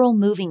several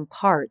moving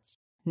parts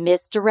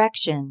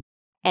misdirection,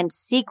 and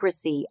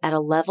secrecy at a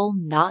level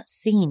not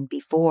seen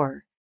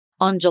before.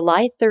 On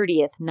July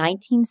 30th,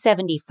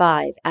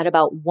 1975, at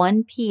about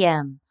 1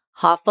 p.m.,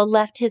 Hoffa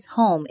left his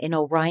home in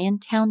Orion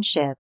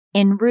Township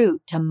en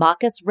route to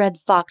Macca's Red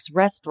Fox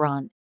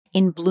restaurant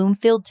in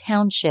Bloomfield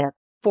Township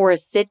for a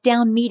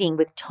sit-down meeting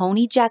with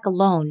Tony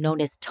Giacalone,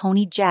 known as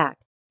Tony Jack,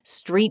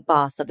 street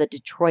boss of the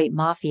Detroit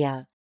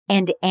Mafia,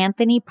 and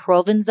Anthony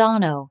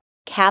Provenzano,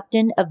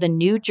 captain of the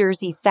New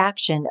Jersey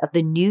faction of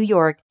the New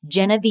York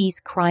Genovese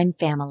crime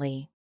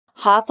family.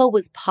 Hoffa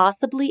was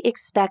possibly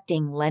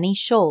expecting Lenny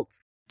Schultz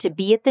to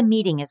be at the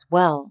meeting as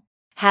well,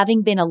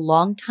 having been a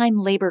longtime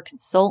labor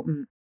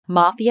consultant,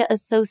 mafia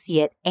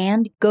associate,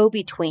 and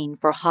go-between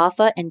for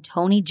Hoffa and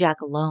Tony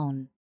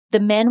Giacalone. The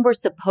men were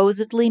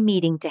supposedly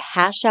meeting to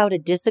hash out a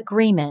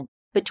disagreement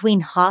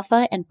between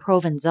Hoffa and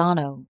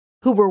Provenzano,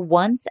 who were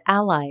once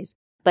allies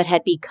but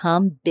had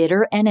become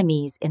bitter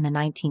enemies in the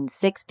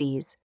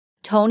 1960s.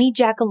 Tony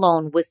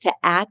Giacalone was to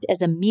act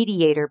as a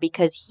mediator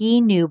because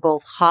he knew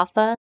both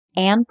Hoffa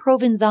and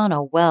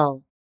Provenzano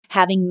well,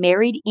 having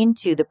married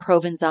into the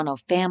Provenzano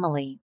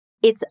family.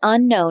 It's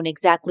unknown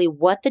exactly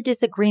what the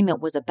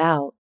disagreement was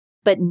about,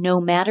 but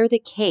no matter the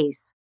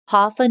case,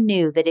 Hoffa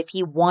knew that if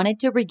he wanted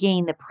to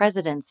regain the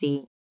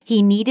presidency,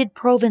 he needed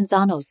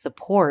Provenzano's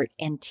support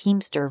and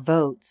Teamster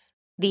votes.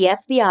 The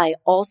FBI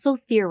also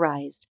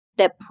theorized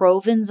that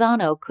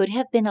Provenzano could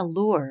have been a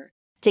lure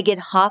to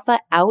get Hoffa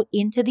out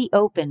into the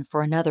open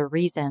for another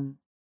reason.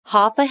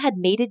 Hoffa had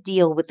made a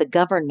deal with the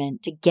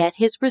government to get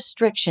his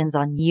restrictions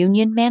on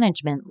union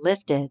management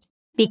lifted,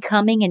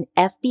 becoming an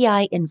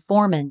FBI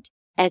informant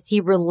as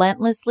he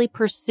relentlessly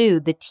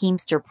pursued the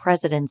Teamster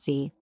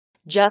presidency.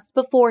 Just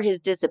before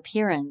his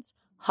disappearance,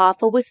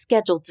 Hoffa was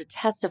scheduled to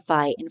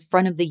testify in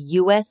front of the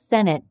U.S.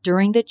 Senate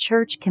during the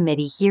Church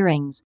Committee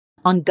hearings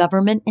on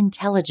government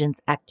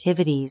intelligence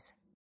activities.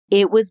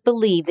 It was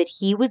believed that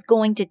he was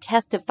going to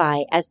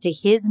testify as to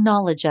his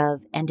knowledge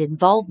of and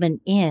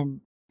involvement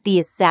in the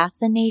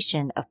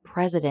assassination of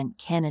President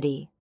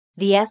Kennedy.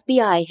 The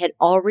FBI had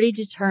already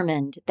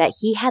determined that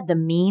he had the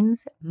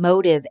means,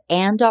 motive,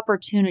 and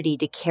opportunity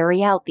to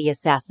carry out the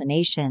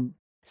assassination,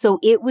 so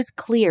it was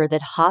clear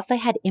that Hoffa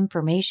had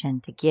information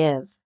to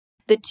give.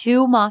 The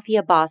two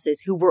mafia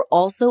bosses who were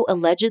also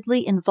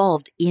allegedly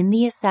involved in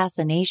the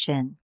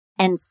assassination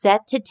and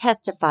set to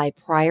testify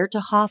prior to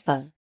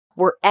Hoffa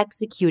were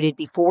executed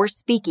before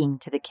speaking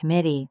to the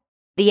committee.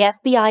 The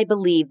FBI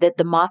believed that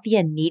the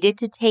mafia needed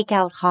to take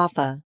out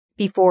Hoffa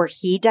before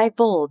he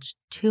divulged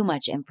too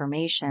much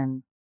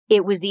information.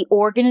 It was the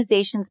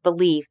organization's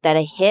belief that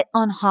a hit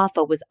on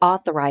Hoffa was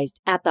authorized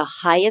at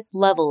the highest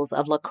levels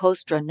of La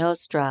Cosa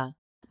Nostra,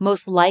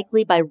 most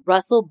likely by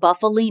Russell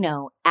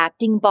Buffalino,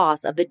 acting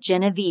boss of the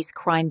Genovese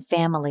crime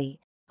family,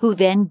 who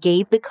then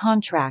gave the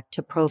contract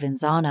to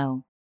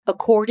Provenzano.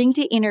 According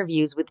to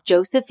interviews with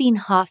Josephine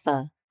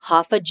Hoffa,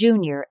 Hoffa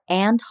Jr.,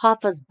 and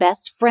Hoffa's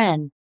best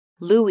friend,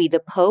 Louis the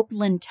Pope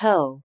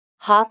Linteau,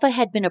 Hoffa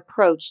had been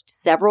approached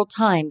several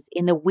times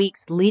in the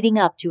weeks leading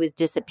up to his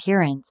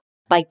disappearance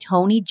by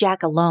Tony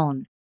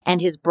Giacalone and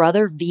his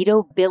brother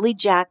Vito Billy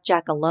Jack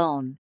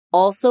Giacalone,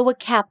 also a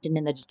captain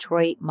in the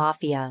Detroit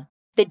Mafia.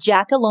 The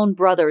Giacalone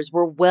brothers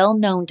were well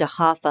known to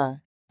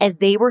Hoffa, as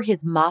they were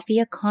his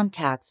mafia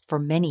contacts for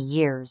many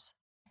years.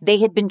 They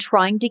had been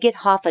trying to get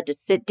Hoffa to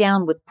sit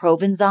down with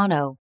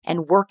Provenzano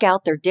and work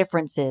out their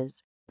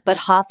differences, but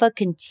Hoffa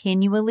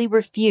continually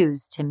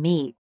refused to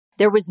meet.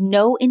 There was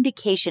no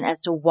indication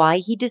as to why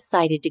he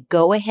decided to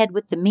go ahead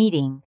with the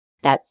meeting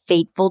that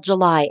fateful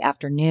July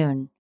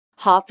afternoon.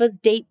 Hoffa's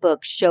datebook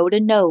showed a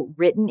note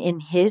written in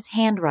his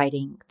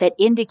handwriting that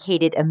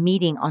indicated a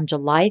meeting on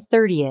July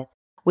 30th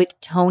with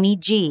Tony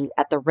G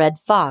at the Red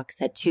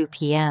Fox at 2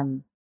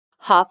 p.m.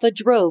 Hoffa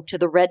drove to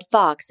the Red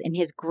Fox in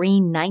his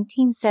green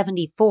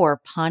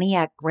 1974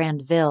 Pontiac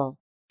Grandville,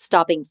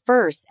 stopping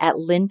first at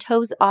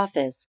Linteau's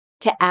office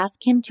to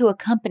ask him to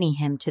accompany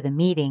him to the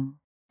meeting.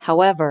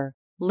 However,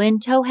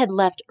 Linteau had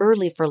left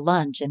early for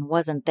lunch and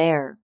wasn't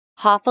there.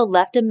 Hoffa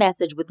left a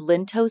message with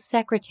Linteau's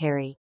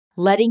secretary,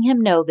 letting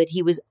him know that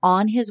he was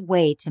on his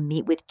way to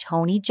meet with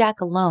Tony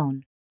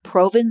Giacalone,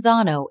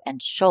 Provenzano,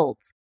 and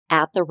Schultz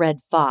at the Red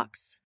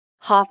Fox.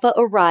 Hoffa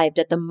arrived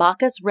at the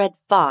Macca's Red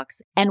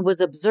Fox and was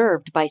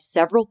observed by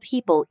several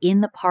people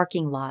in the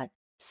parking lot,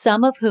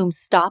 some of whom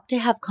stopped to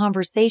have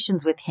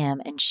conversations with him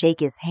and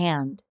shake his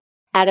hand.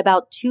 At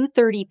about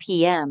 2:30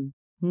 p.m.,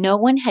 no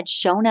one had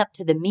shown up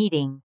to the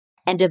meeting,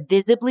 and a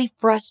visibly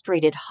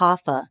frustrated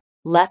Hoffa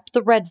left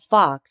the Red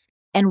Fox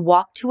and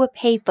walked to a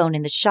payphone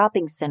in the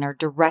shopping center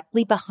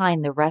directly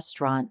behind the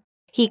restaurant.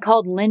 He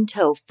called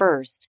Linteau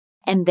first,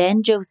 and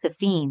then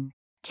Josephine,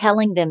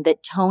 telling them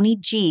that Tony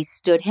G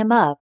stood him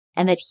up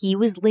and that he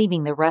was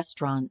leaving the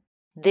restaurant.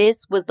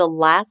 This was the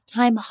last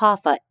time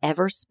Hoffa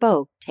ever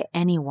spoke to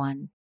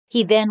anyone.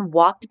 He then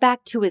walked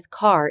back to his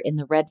car in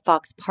the Red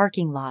Fox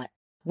parking lot,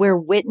 where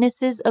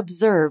witnesses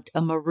observed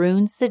a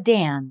maroon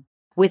sedan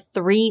with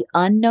 3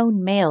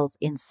 unknown males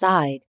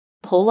inside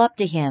pull up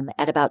to him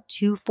at about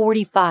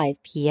 2:45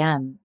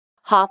 p.m.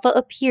 Hoffa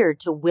appeared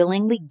to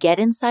willingly get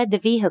inside the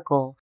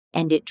vehicle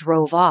and it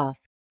drove off,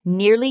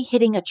 nearly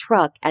hitting a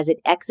truck as it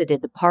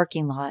exited the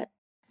parking lot.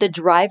 The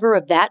driver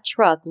of that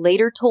truck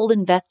later told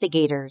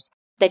investigators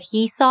that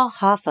he saw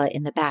Hoffa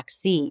in the back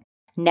seat,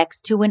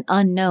 next to an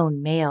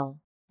unknown male.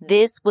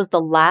 This was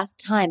the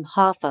last time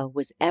Hoffa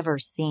was ever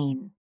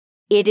seen.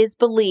 It is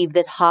believed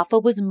that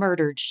Hoffa was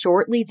murdered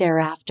shortly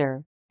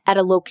thereafter at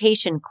a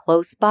location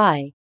close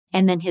by,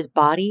 and then his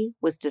body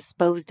was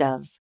disposed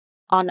of.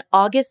 On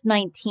August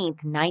 19,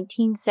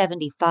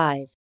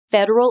 1975,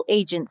 federal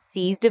agents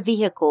seized a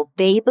vehicle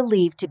they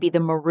believed to be the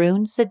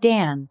maroon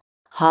sedan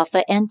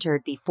Hoffa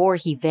entered before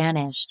he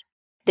vanished.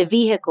 The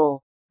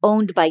vehicle,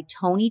 owned by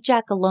Tony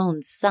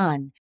Giacalone's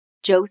son,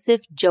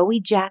 Joseph Joey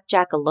Jack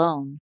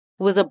Giacalone,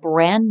 was a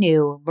brand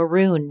new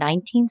maroon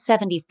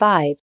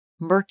 1975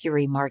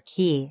 Mercury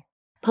Marquis.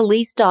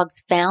 Police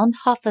dogs found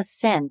Hoffa's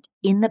scent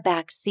in the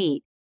back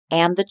seat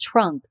and the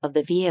trunk of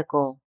the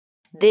vehicle.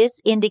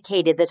 This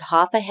indicated that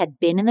Hoffa had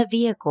been in the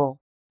vehicle,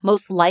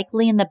 most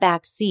likely in the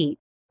back seat,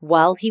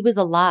 while he was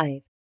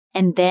alive,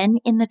 and then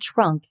in the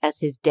trunk as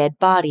his dead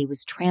body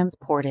was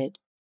transported.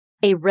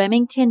 A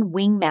Remington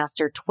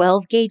Wingmaster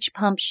 12-gauge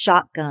pump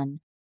shotgun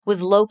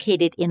was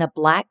located in a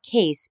black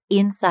case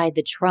inside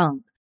the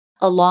trunk,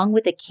 along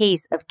with a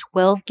case of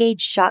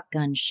 12-gauge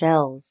shotgun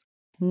shells.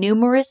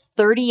 Numerous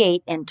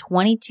 38 and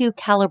 22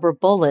 caliber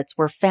bullets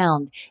were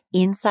found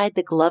inside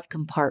the glove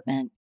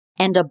compartment,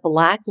 and a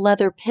black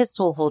leather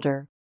pistol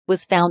holder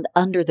was found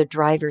under the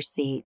driver's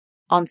seat.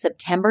 On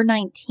September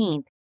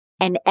 19th,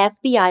 an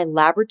FBI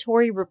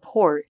laboratory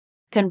report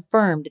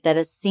confirmed that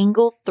a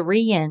single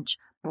 3-inch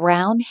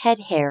brown head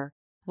hair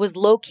was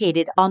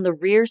located on the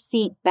rear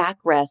seat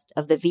backrest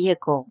of the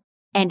vehicle,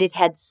 and it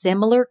had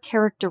similar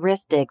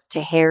characteristics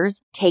to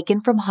hairs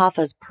taken from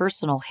Hoffa's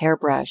personal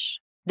hairbrush.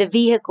 The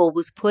vehicle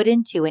was put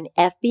into an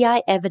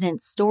FBI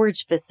evidence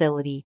storage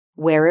facility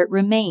where it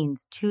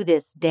remains to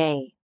this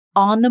day.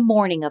 On the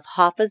morning of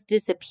Hoffa's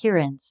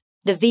disappearance,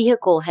 the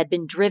vehicle had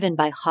been driven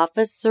by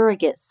Hoffa's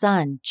surrogate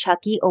son,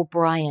 Chucky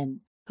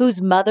O'Brien,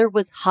 whose mother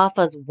was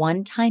Hoffa's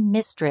one-time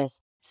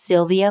mistress,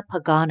 Sylvia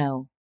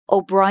Pagano.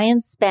 O'Brien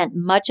spent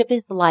much of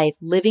his life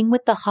living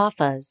with the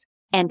Hoffas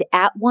and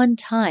at one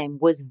time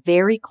was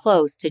very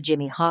close to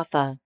Jimmy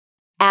Hoffa.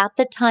 At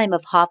the time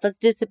of Hoffa's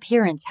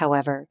disappearance,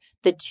 however,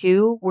 the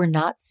two were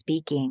not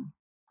speaking.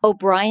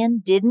 O'Brien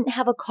didn't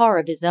have a car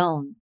of his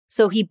own,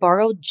 so he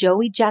borrowed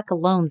Joey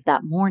Giacalone's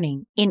that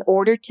morning in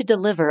order to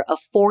deliver a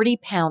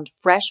 40-pound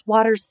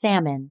freshwater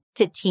salmon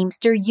to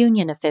Teamster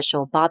Union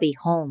official Bobby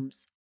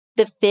Holmes.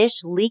 The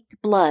fish leaked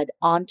blood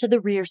onto the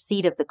rear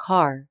seat of the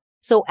car,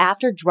 so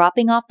after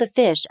dropping off the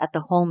fish at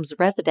the Holmes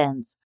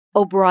residence,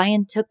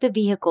 O'Brien took the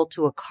vehicle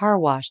to a car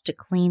wash to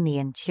clean the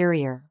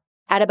interior.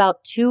 At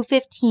about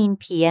 2:15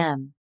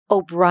 p.m.,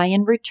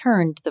 O'Brien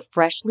returned the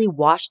freshly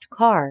washed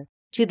car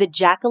to the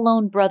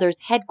Giacalone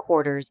brothers'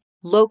 headquarters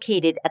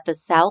located at the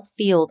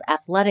Southfield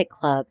Athletic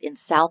Club in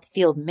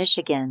Southfield,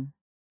 Michigan.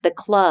 The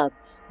club,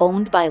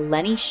 owned by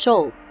Lenny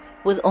Schultz,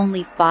 was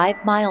only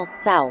 5 miles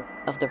south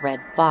of the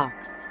Red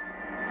Fox.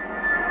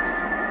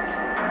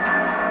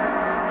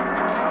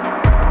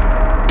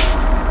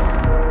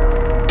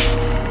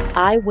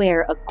 I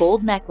wear a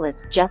gold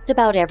necklace just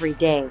about every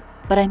day,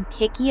 but I'm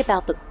picky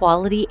about the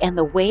quality and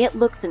the way it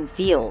looks and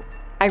feels.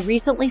 I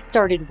recently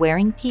started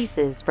wearing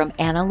pieces from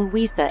Ana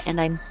Luisa and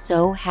I'm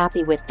so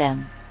happy with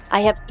them. I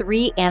have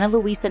 3 Ana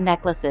Luisa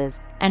necklaces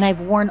and I've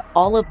worn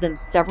all of them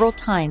several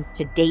times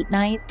to date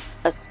nights,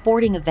 a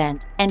sporting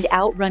event, and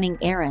out running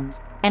errands,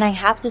 and I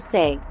have to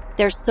say,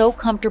 they're so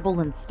comfortable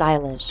and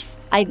stylish.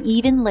 I've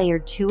even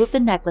layered 2 of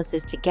the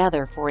necklaces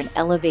together for an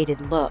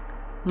elevated look.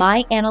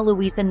 My Ana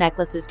Luisa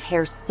necklaces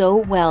pair so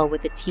well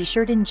with a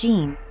t-shirt and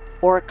jeans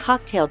or a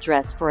cocktail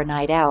dress for a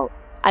night out.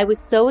 I was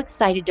so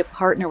excited to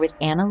partner with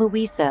Ana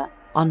Luisa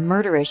on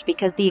Murderish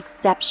because the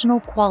exceptional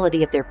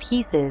quality of their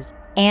pieces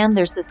and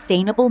their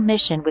sustainable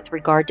mission with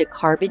regard to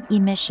carbon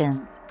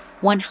emissions.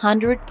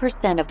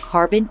 100% of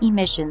carbon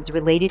emissions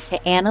related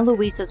to Ana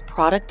Luisa's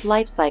product's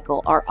life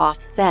cycle are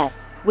offset,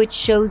 which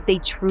shows they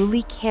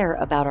truly care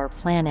about our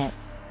planet.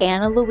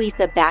 Ana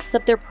Luisa backs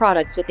up their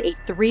products with a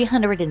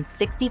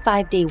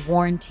 365-day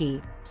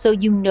warranty, so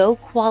you know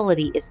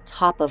quality is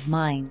top of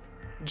mind.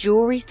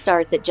 Jewelry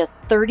starts at just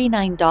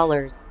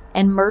 $39,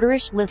 and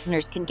Murderish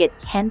listeners can get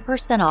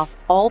 10% off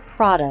all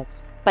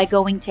products by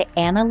going to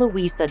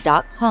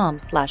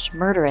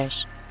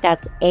analuisa.com/murderish.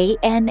 That's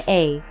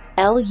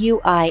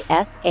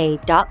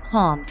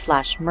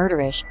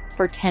ANALUISA.com/murderish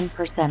for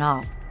 10%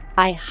 off.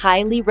 I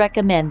highly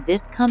recommend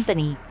this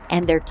company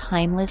and their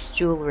timeless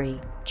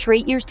jewelry.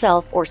 Treat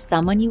yourself or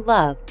someone you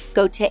love.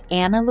 Go to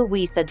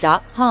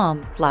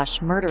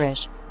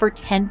analuisa.com/murderish for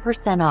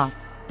 10% off.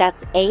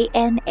 That's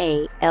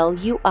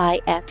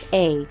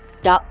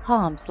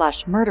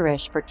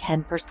ANALUISA.com/murderish for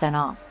 10%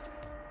 off.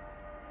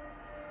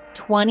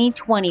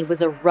 2020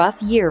 was a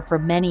rough year for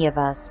many of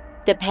us.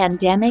 The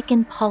pandemic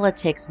and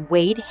politics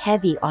weighed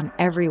heavy on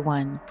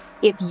everyone.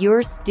 If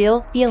you're still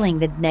feeling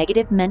the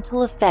negative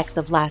mental effects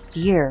of last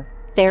year,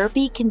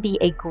 therapy can be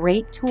a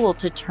great tool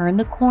to turn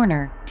the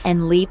corner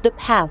and leave the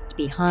past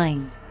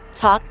behind.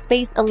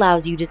 Talkspace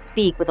allows you to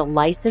speak with a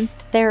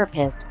licensed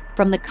therapist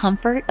from the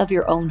comfort of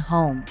your own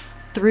home.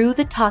 Through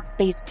the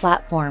Talkspace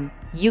platform,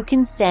 you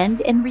can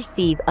send and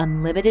receive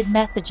unlimited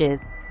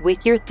messages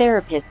with your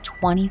therapist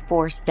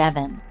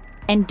 24/7.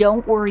 And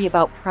don't worry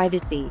about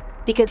privacy,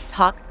 because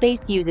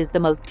Talkspace uses the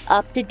most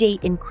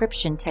up-to-date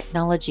encryption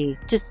technology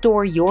to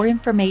store your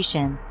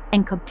information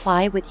and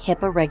comply with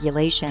HIPAA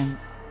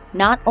regulations.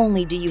 Not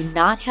only do you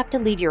not have to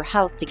leave your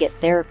house to get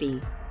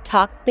therapy,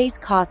 Talkspace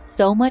costs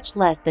so much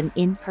less than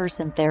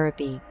in-person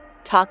therapy.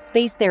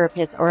 Talkspace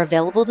therapists are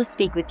available to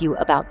speak with you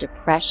about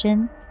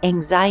depression,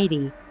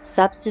 anxiety,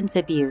 substance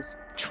abuse,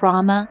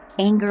 trauma,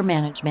 anger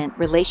management,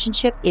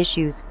 relationship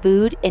issues,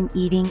 food and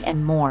eating,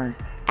 and more.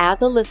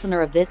 As a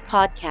listener of this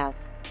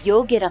podcast,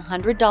 you'll get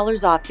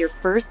 $100 off your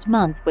first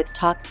month with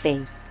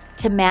Talkspace.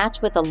 To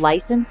match with a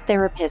licensed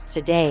therapist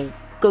today,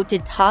 go to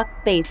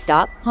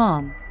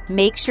Talkspace.com.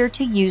 Make sure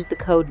to use the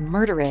code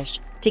MURDERISH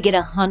to get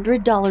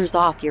 $100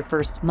 off your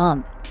first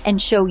month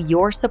and show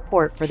your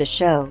support for the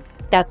show.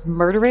 That's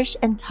Murderish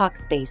and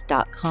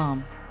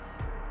Talkspace.com.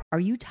 Are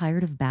you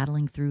tired of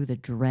battling through the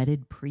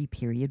dreaded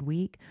pre-period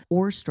week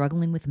or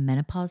struggling with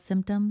menopause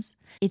symptoms?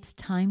 It's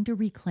time to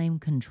reclaim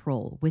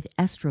control with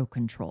Estro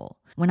Control.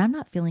 When I'm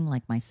not feeling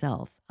like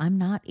myself, I'm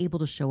not able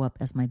to show up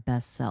as my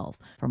best self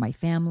for my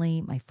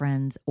family, my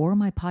friends, or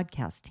my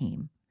podcast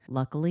team.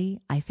 Luckily,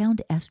 I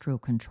found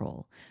Estro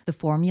Control. The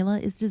formula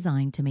is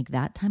designed to make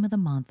that time of the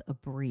month a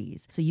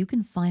breeze so you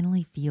can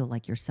finally feel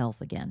like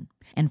yourself again.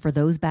 And for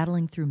those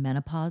battling through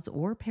menopause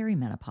or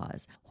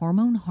perimenopause,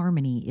 Hormone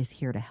Harmony is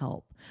here to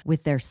help.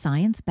 With their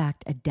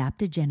science-backed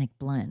adaptogenic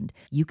blend,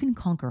 you can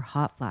conquer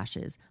hot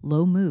flashes,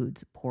 low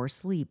moods, poor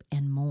sleep,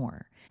 and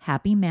more.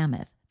 Happy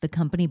Mammoth, the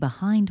company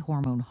behind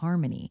Hormone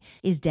Harmony,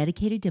 is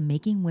dedicated to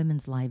making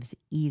women's lives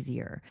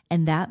easier,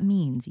 and that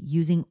means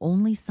using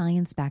only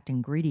science-backed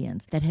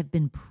ingredients that have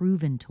been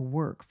proven to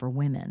work for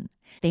women.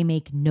 They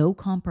make no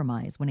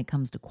compromise when it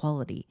comes to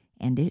quality,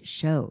 and it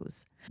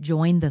shows.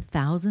 Join the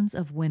thousands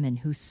of women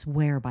who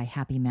swear by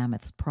Happy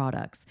Mammoth's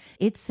products.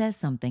 It says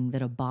something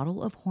that a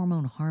bottle of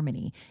Hormone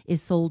Harmony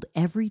is sold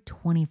every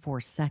 24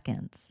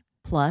 seconds.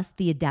 Plus,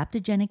 the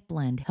adaptogenic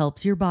blend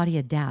helps your body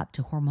adapt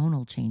to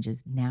hormonal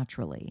changes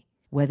naturally.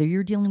 Whether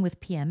you're dealing with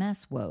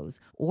PMS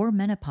woes or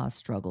menopause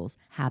struggles,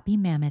 Happy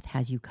Mammoth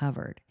has you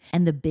covered.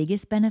 And the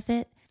biggest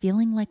benefit?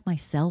 Feeling like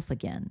myself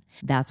again.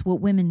 That's what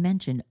women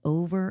mention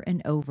over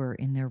and over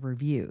in their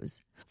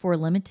reviews. For a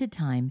limited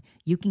time,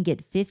 you can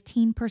get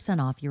 15%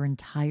 off your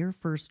entire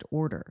first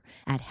order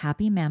at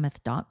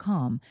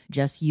happymammoth.com.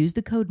 Just use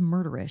the code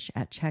MURDERISH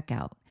at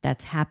checkout.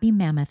 That's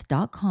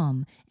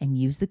happymammoth.com and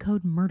use the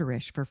code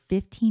MURDERISH for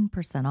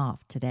 15%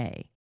 off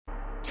today.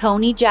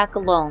 Tony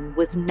Giacalone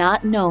was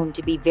not known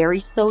to be very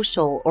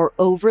social or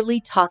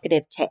overly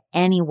talkative to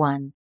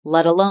anyone,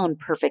 let alone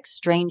perfect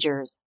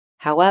strangers.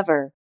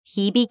 However,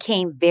 he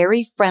became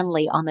very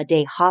friendly on the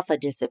day Hoffa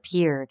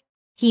disappeared.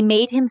 He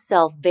made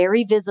himself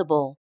very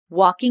visible,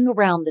 walking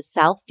around the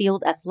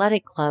Southfield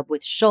Athletic Club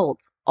with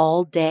Schultz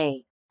all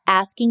day,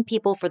 asking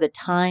people for the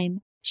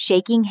time,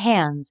 shaking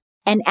hands,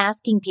 and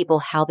asking people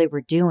how they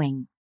were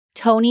doing.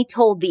 Tony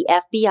told the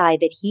FBI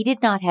that he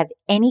did not have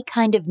any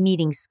kind of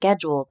meeting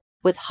scheduled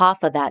with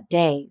Hoffa that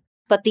day,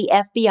 but the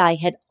FBI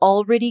had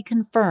already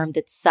confirmed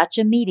that such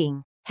a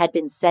meeting had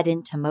been set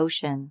into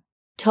motion.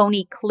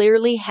 Tony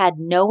clearly had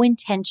no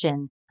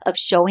intention of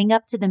showing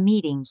up to the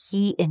meeting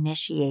he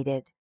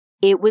initiated.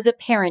 It was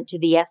apparent to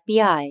the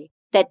FBI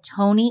that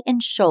Tony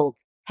and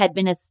Schultz had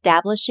been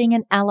establishing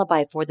an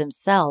alibi for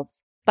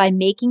themselves by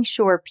making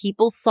sure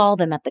people saw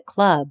them at the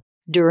club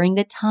during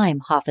the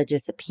time Hoffa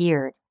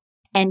disappeared.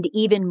 And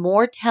even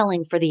more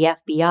telling for the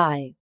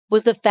FBI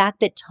was the fact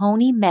that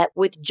Tony met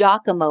with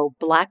Giacomo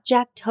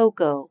Blackjack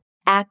Tocco,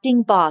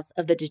 acting boss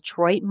of the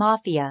Detroit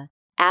Mafia,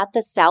 at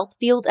the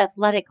Southfield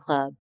Athletic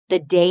Club the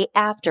day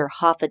after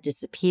Hoffa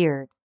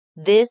disappeared.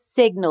 This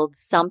signaled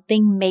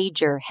something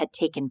major had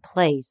taken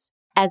place,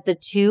 as the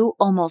two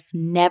almost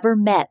never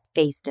met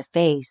face to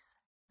face.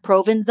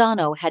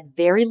 Provenzano had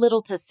very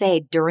little to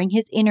say during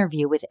his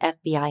interview with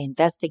FBI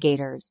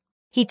investigators.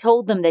 He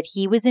told them that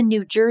he was in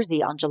New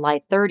Jersey on July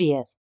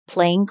 30th,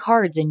 playing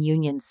cards in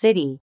Union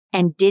City,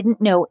 and didn't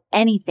know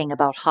anything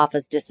about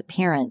Hoffa's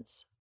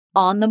disappearance.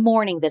 On the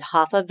morning that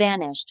Hoffa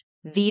vanished,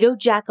 Vito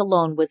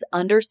Giacalone was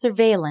under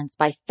surveillance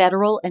by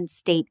federal and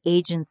state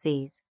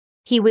agencies.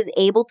 He was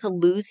able to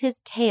lose his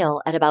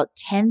tail at about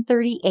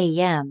 10:30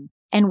 a.m.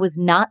 and was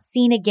not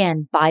seen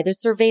again by the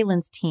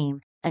surveillance team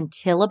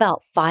until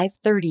about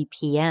 5:30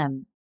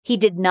 p.m. He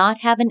did not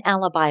have an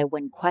alibi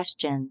when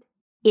questioned.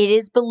 It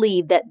is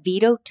believed that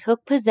Vito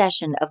took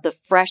possession of the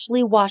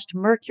freshly washed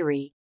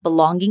Mercury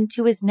belonging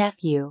to his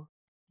nephew,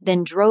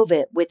 then drove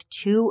it with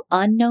two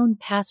unknown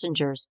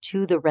passengers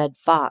to the Red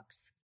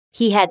Fox.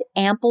 He had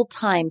ample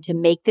time to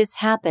make this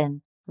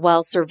happen,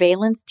 while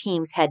surveillance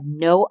teams had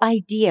no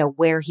idea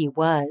where he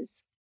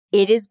was.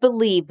 It is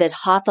believed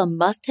that Hoffa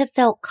must have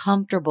felt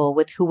comfortable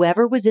with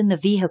whoever was in the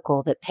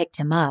vehicle that picked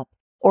him up,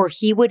 or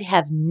he would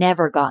have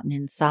never gotten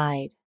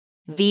inside.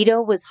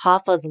 Vito was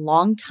Hoffa's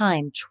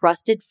longtime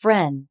trusted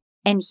friend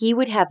and he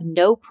would have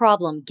no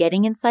problem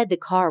getting inside the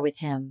car with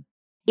him.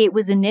 It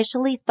was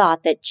initially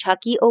thought that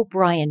Chucky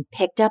O'Brien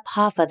picked up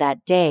Hoffa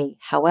that day.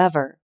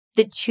 However,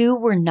 the two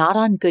were not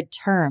on good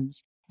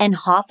terms, and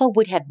Hoffa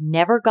would have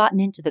never gotten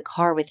into the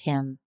car with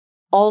him.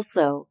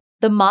 Also,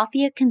 the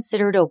mafia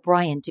considered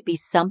O'Brien to be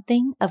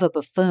something of a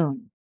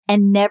buffoon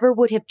and never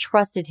would have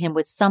trusted him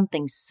with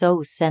something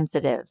so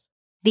sensitive.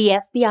 The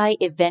FBI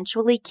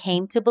eventually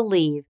came to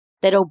believe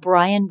that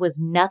O'Brien was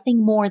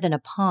nothing more than a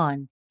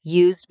pawn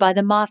used by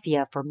the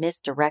mafia for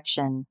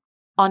misdirection.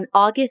 On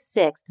August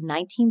 6,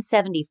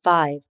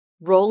 1975,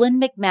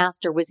 Roland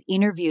McMaster was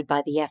interviewed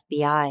by the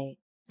FBI.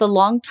 The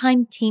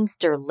longtime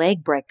Teamster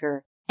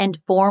legbreaker and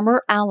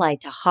former ally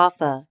to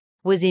Hoffa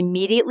was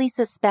immediately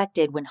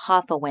suspected when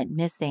Hoffa went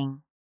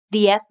missing.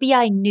 The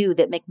FBI knew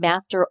that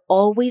McMaster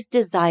always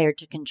desired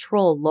to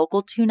control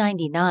Local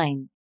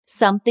 299,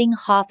 something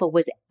Hoffa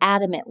was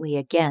adamantly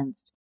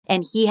against,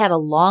 and he had a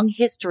long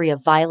history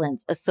of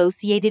violence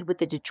associated with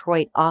the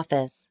Detroit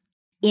office.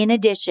 In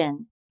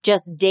addition,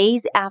 just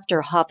days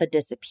after Hoffa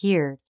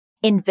disappeared,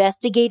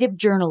 investigative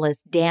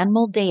journalist Dan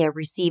Moldea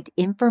received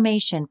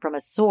information from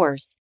a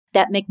source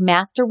that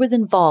McMaster was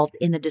involved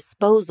in the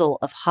disposal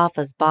of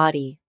Hoffa's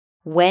body.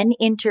 When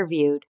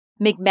interviewed,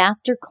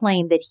 McMaster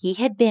claimed that he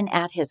had been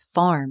at his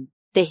farm,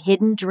 the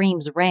Hidden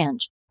Dreams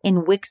Ranch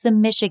in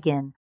Wixom,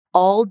 Michigan,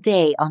 all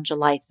day on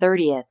July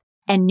 30th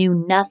and knew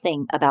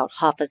nothing about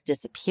Hoffa's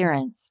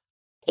disappearance.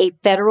 A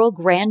federal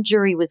grand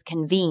jury was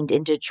convened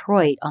in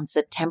Detroit on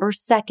September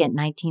 2,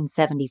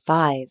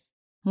 1975.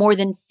 More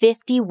than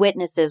 50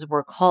 witnesses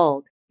were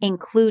called,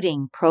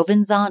 including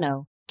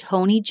Provenzano,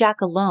 Tony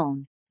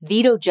Giacalone,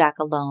 Vito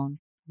Giacalone,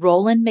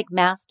 Roland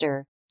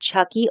McMaster,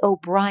 Chucky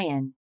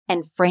O'Brien,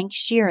 and Frank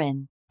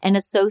Sheeran, an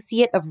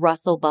associate of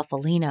Russell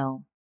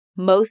Buffalino.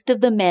 Most of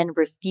the men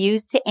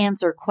refused to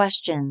answer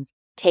questions,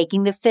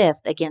 taking the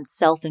fifth against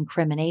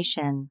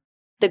self-incrimination.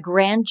 The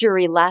grand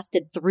jury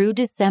lasted through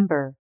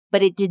December,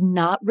 but it did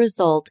not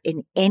result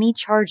in any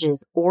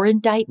charges or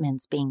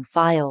indictments being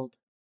filed.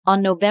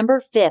 On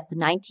November 5,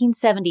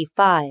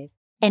 1975,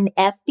 an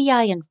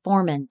FBI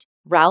informant,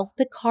 Ralph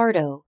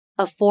Picardo,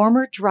 a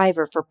former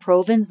driver for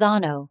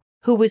Provenzano,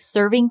 who was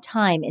serving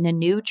time in a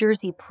New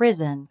Jersey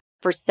prison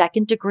for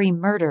second-degree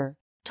murder,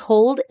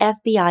 told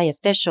FBI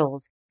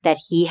officials that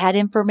he had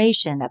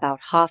information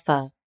about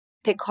Hoffa.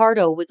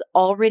 Picardo was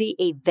already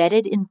a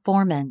vetted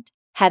informant,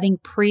 having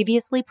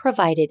previously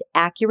provided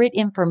accurate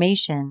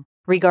information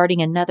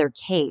regarding another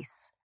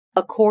case.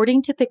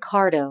 According to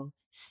Picardo,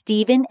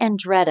 Stephen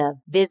Andretta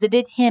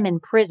visited him in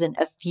prison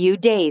a few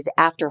days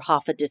after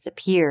Hoffa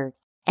disappeared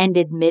and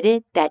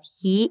admitted that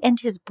he and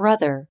his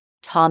brother,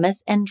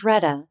 Thomas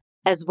Andretta,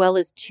 as well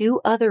as two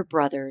other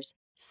brothers,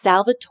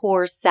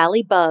 Salvatore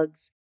Sally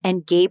Bugs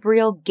and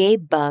Gabriel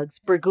Gabe Bugs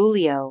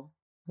Briguglio,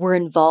 were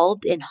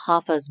involved in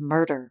Hoffa's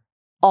murder.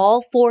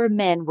 All four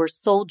men were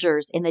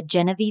soldiers in the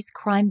Genovese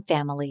crime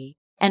family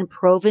and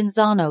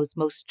Provenzano's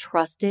most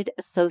trusted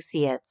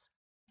associates.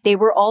 They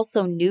were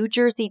also New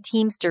Jersey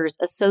Teamsters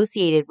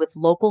associated with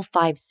Local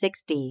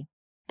 560.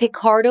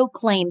 Picardo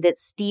claimed that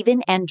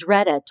Stephen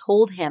Andretta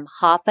told him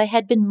Hoffa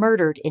had been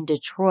murdered in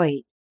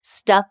Detroit,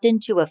 stuffed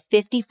into a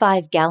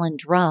 55-gallon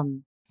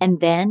drum, and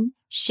then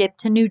shipped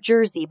to New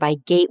Jersey by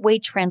Gateway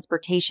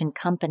Transportation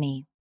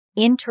Company.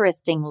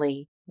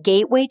 Interestingly,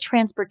 Gateway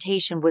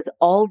Transportation was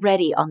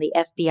already on the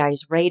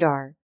FBI's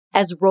radar,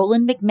 as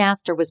Roland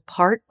McMaster was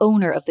part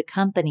owner of the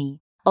company,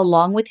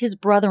 along with his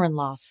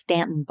brother-in-law,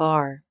 Stanton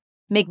Barr.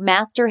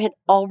 McMaster had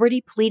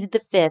already pleaded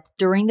the fifth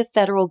during the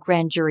federal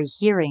grand jury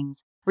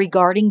hearings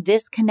regarding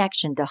this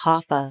connection to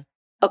Hoffa.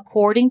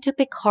 According to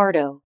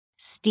Picardo,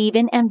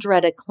 Stephen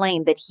Andretta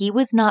claimed that he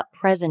was not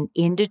present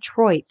in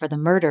Detroit for the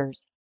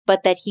murders,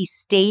 but that he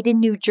stayed in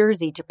New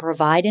Jersey to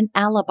provide an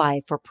alibi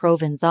for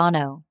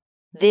Provenzano.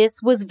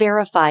 This was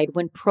verified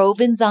when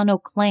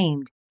Provenzano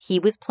claimed he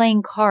was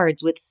playing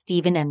cards with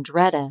Stephen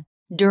Andretta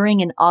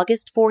during an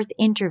August 4th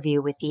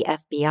interview with the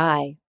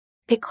FBI.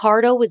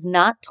 Picardo was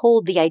not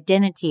told the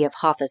identity of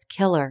Hoffa's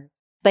killer,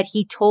 but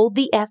he told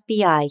the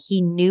FBI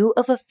he knew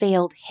of a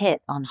failed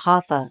hit on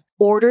Hoffa,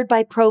 ordered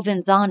by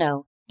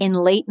Provenzano in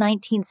late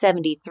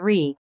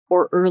 1973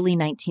 or early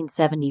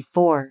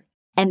 1974,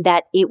 and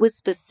that it was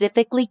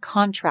specifically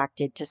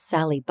contracted to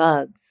Sally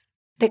Bugs.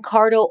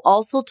 Picardo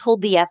also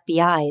told the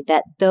FBI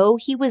that though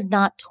he was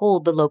not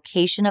told the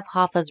location of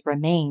Hoffa's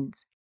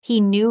remains,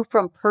 he knew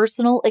from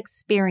personal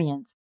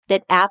experience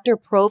that after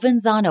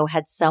Provenzano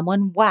had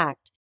someone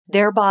whacked,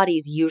 their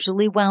bodies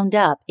usually wound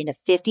up in a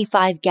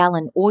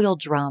 55-gallon oil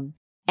drum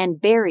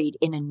and buried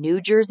in a New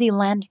Jersey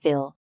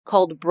landfill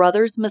called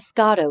Brothers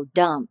Moscato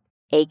Dump,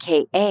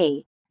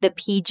 a.k.a. the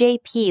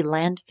PJP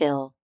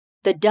landfill.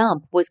 The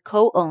dump was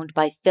co-owned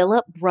by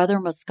Philip Brother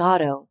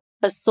Moscato,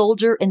 a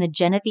soldier in the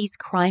Genovese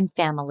crime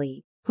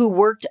family who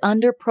worked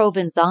under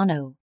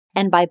Provenzano,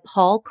 and by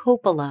Paul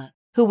Coppola,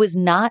 who was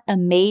not a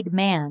made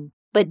man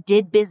but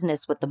did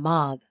business with the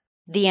mob.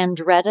 The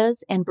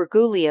Andrettas and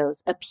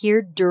Briguglios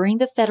appeared during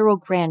the federal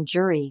grand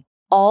jury,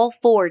 all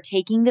four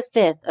taking the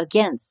fifth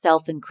against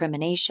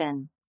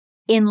self-incrimination.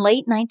 In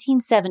late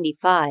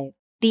 1975,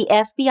 the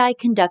FBI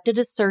conducted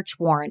a search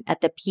warrant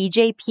at the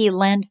PJP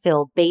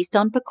landfill based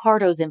on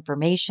Picardo's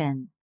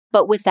information,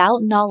 but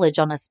without knowledge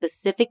on a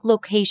specific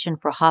location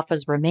for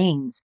Hoffa's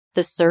remains,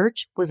 the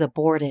search was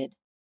aborted.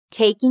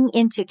 Taking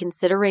into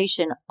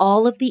consideration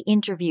all of the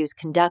interviews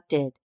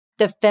conducted,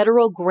 the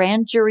federal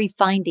grand jury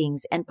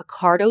findings, and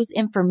Picardo's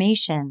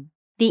information,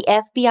 the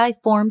FBI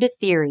formed a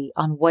theory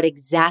on what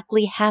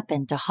exactly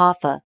happened to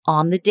Hoffa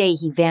on the day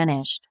he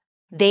vanished.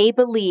 They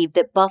believed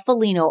that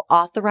Bufalino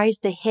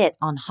authorized the hit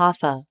on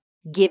Hoffa,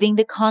 giving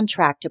the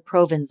contract to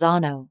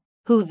Provenzano,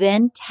 who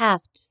then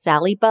tasked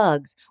Sally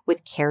Buggs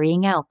with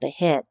carrying out the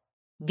hit.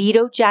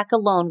 Vito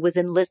Giacalone was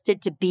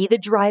enlisted to be the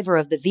driver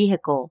of the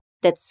vehicle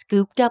that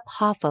scooped up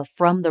Hoffa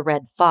from the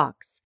Red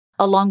Fox,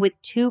 along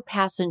with 2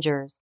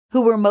 passengers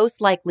who were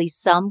most likely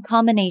some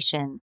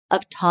combination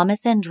of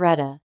Thomas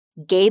Andretta,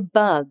 Gabe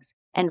Buggs,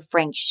 and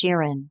Frank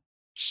Sheeran.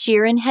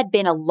 Sheeran had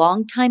been a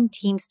longtime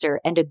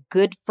Teamster and a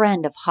good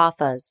friend of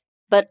Hoffa's,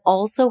 but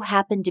also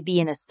happened to be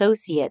an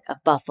associate of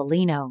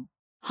Bufalino.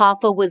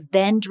 Hoffa was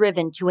then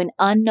driven to an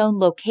unknown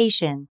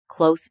location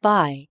close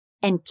by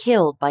and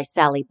killed by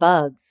Sally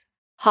Buggs.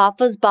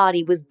 Hoffa's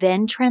body was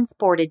then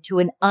transported to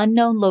an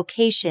unknown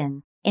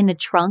location in the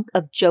trunk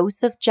of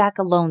Joseph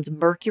Giacalone's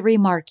Mercury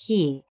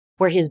Marquis,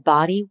 where his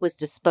body was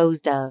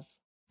disposed of.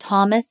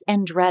 Thomas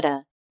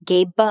Andretta,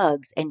 Gabe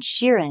Buggs, and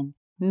Sheeran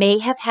may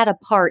have had a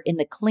part in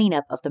the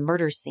cleanup of the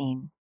murder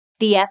scene.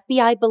 The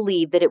FBI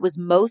believed that it was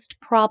most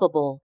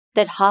probable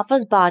that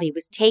Hoffa's body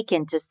was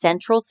taken to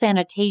Central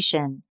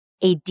Sanitation,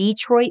 a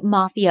Detroit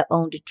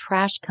Mafia-owned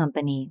trash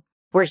company,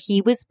 where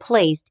he was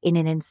placed in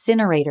an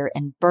incinerator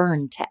and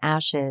burned to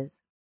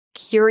ashes.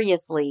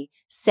 Curiously,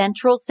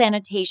 Central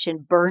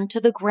Sanitation burned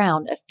to the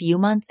ground a few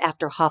months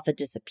after Hoffa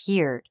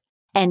disappeared,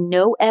 and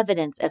no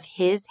evidence of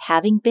his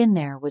having been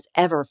there was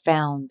ever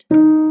found.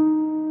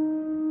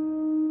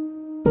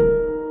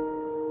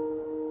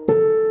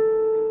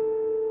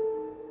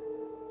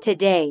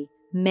 Today,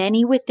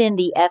 many within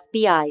the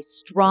FBI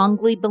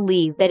strongly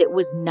believe that it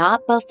was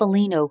not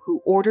Bufalino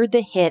who ordered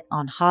the hit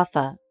on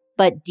Hoffa,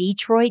 but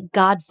Detroit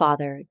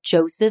godfather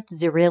Joseph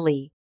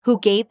Zerilli, who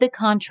gave the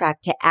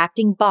contract to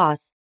acting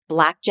boss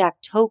Blackjack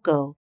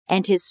Tocco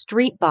and his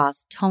street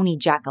boss Tony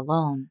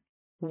Giacalone.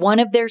 One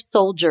of their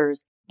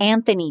soldiers,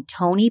 Anthony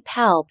Tony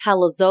Pal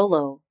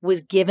Palazzolo,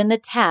 was given the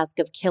task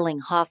of killing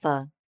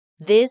Hoffa.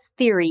 This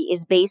theory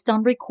is based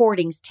on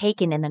recordings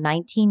taken in the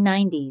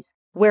 1990s,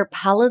 where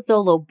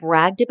Palazzolo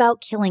bragged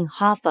about killing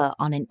Hoffa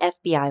on an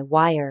FBI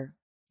wire.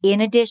 In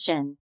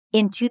addition,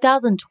 in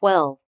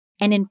 2012,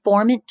 an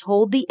informant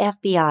told the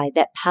FBI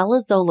that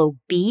Palazzolo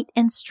beat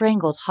and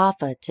strangled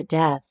Hoffa to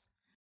death.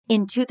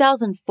 In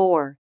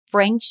 2004,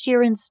 Frank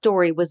Sheeran's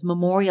story was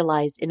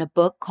memorialized in a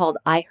book called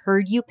I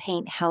Heard You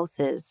Paint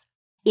Houses.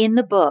 In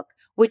the book,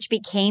 which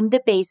became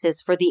the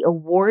basis for the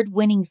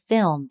award-winning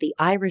film The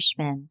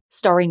Irishman,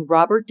 starring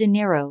Robert De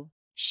Niro,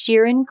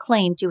 Sheeran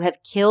claimed to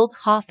have killed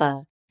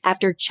Hoffa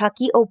after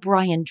Chucky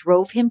O'Brien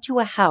drove him to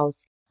a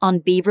house on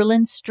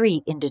Beaverland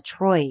Street in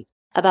Detroit,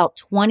 about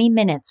 20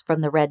 minutes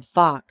from the Red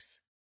Fox.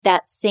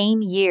 That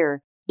same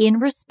year, in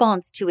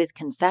response to his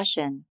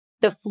confession,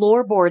 the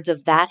floorboards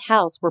of that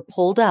house were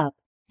pulled up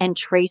and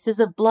traces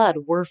of blood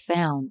were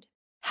found.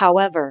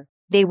 However,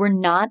 they were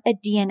not a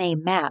DNA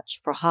match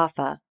for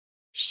Hoffa.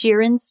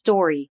 Sheeran's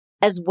story,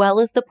 as well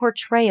as the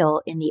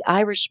portrayal in The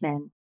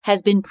Irishman,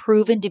 has been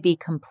proven to be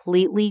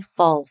completely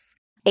false,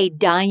 a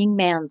dying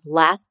man's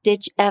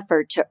last-ditch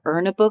effort to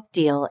earn a book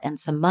deal and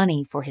some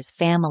money for his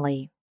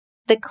family.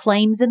 The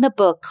claims in the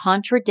book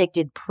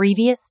contradicted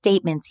previous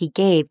statements he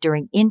gave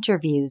during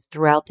interviews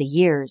throughout the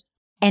years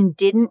and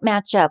didn't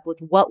match up with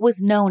what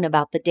was known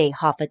about the day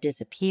Hoffa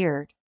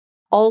disappeared.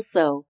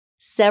 Also,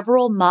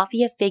 several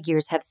mafia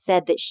figures have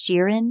said that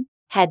Sheeran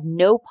had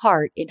no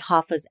part in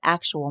Hoffa's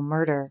actual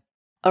murder.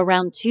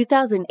 Around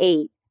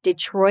 2008,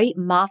 Detroit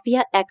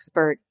mafia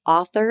expert,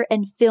 author,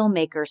 and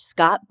filmmaker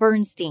Scott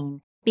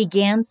Bernstein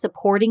began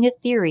supporting a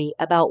theory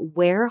about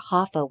where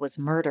Hoffa was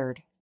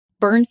murdered.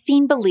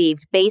 Bernstein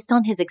believed, based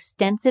on his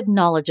extensive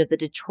knowledge of the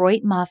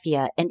Detroit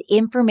Mafia and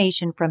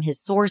information from his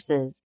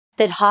sources,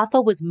 that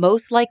Hoffa was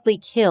most likely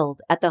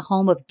killed at the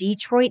home of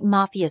Detroit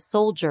Mafia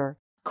soldier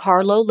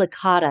Carlo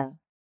Licata.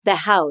 The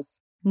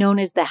house, known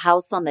as the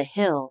House on the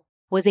Hill,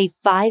 was a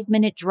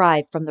 5-minute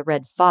drive from the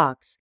Red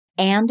Fox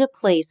and a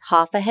place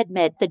Hoffa had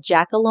met the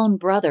Giacalone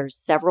brothers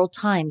several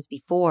times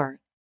before.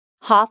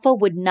 Hoffa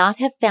would not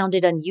have found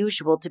it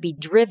unusual to be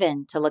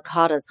driven to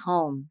Licata's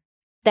home.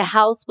 The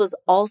house was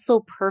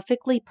also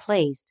perfectly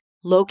placed,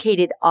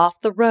 located off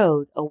the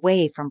road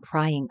away from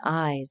prying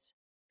eyes.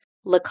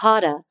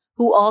 Licata,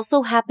 who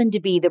also happened to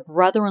be the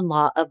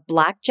brother-in-law of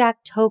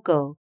Blackjack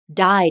Tocco,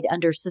 died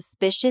under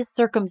suspicious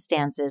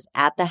circumstances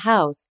at the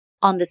house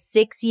on the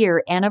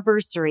 6-year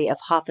anniversary of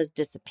Hoffa's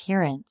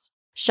disappearance,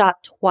 shot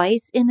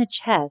twice in the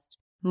chest,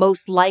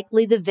 most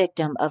likely the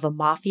victim of a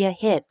mafia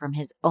hit from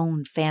his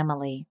own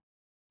family.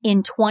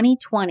 In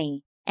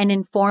 2020, an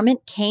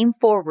informant came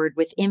forward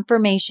with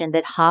information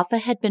that Hoffa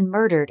had been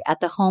murdered at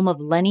the home of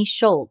Lenny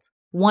Schultz,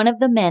 one of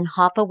the men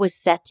Hoffa was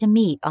set to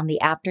meet on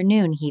the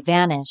afternoon he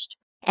vanished,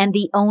 and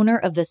the owner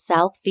of the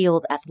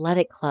Southfield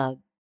Athletic Club.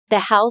 The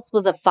house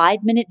was a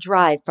 5-minute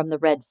drive from the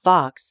Red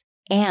Fox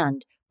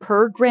and,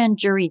 per grand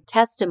jury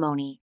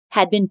testimony,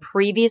 had been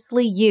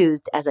previously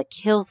used as a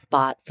kill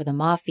spot for the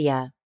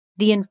mafia.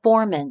 The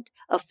informant,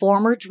 a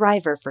former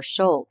driver for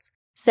Schultz,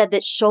 said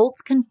that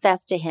Schultz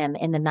confessed to him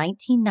in the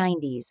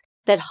 1990s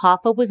that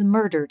Hoffa was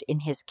murdered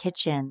in his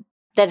kitchen,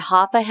 that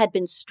Hoffa had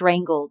been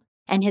strangled,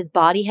 and his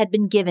body had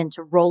been given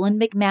to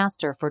Roland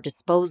McMaster for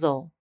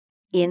disposal.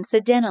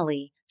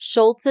 Incidentally,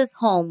 Schultz's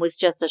home was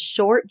just a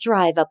short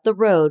drive up the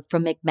road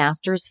from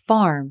McMaster's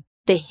farm,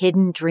 the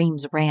Hidden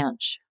Dreams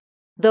Ranch.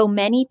 Though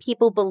many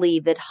people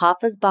believe that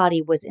Hoffa's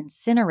body was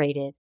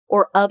incinerated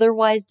or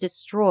otherwise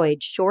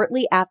destroyed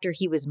shortly after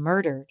he was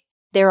murdered,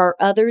 there are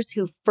others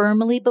who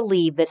firmly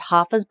believe that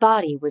Hoffa's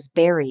body was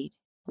buried.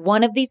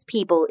 One of these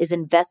people is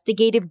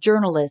investigative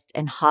journalist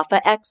and Hoffa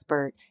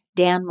expert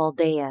Dan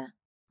Moldea.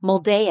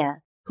 Moldea,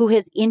 who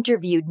has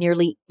interviewed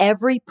nearly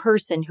every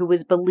person who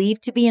was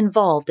believed to be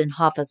involved in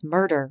Hoffa's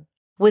murder,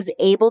 was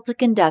able to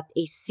conduct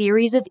a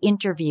series of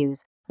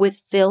interviews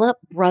with Philip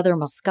Brother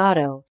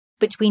Moscato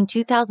between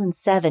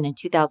 2007 and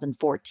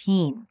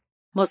 2014.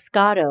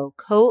 Moscato,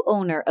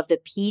 co-owner of the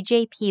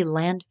PJP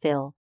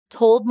landfill,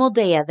 told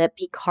Moldea that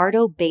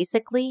Picardo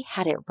basically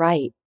had it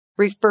right,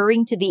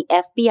 referring to the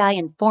FBI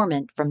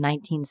informant from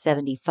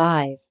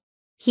 1975.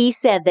 He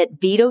said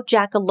that Vito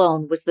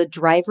Giacalone was the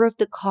driver of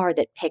the car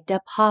that picked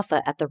up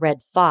Hoffa at the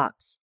Red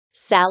Fox.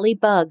 Sally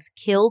Buggs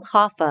killed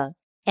Hoffa,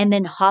 and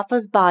then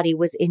Hoffa's body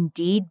was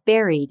indeed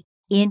buried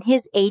in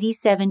his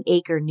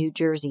 87-acre New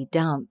Jersey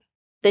dump.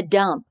 The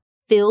dump,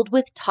 filled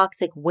with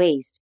toxic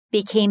waste,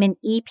 became an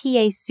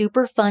EPA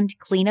Superfund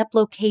cleanup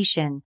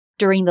location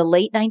during the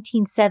late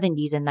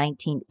 1970s and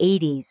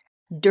 1980s,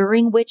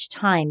 during which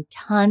time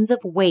tons of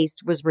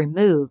waste was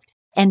removed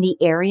and the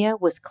area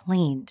was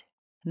cleaned.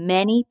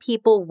 Many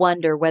people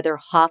wonder whether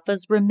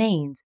Hoffa's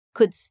remains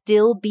could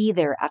still be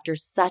there after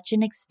such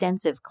an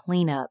extensive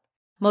cleanup.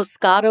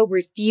 Moscato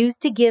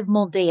refused to give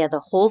Moldea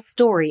the whole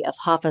story of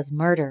Hoffa's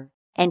murder,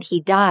 and he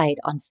died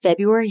on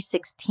February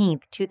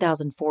 16,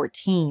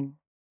 2014.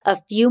 A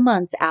few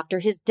months after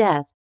his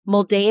death,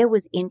 Moldea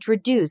was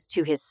introduced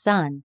to his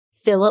son,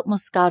 Philip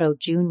Moscato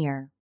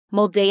Jr.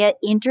 Moldea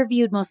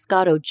interviewed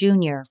Moscato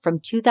Jr. from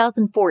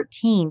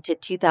 2014 to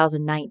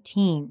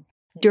 2019,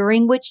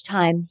 during which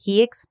time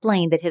he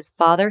explained that his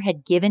father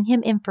had given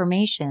him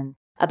information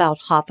about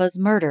Hoffa's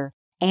murder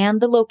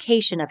and the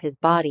location of his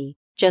body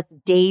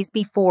just days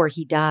before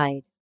he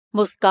died.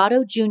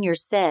 Moscato Jr.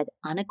 said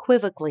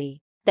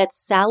unequivocally that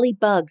Sally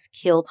Buggs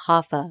killed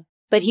Hoffa,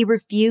 but he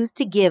refused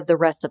to give the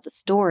rest of the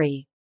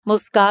story.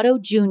 Moscato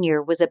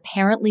Jr. was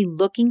apparently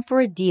looking for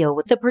a deal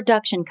with the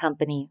production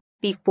company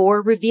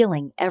before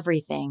revealing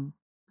everything.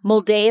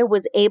 Moldea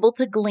was able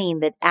to glean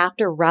that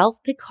after Ralph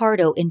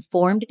Picardo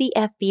informed the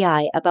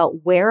FBI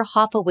about where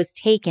Hoffa was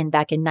taken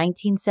back in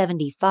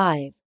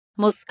 1975,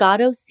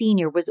 Moscato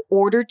Sr. was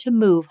ordered to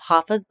move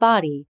Hoffa's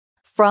body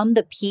from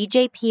the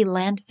PJP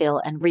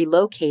landfill and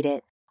relocate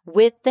it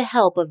with the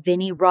help of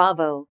Vinnie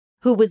Ravo,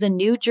 who was a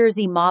New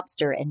Jersey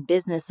mobster and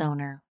business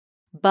owner.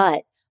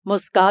 But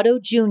Moscato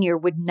Jr.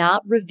 would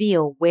not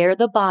reveal where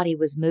the body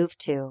was moved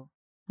to.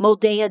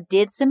 Moldea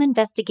did some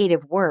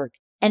investigative work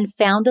and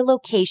found a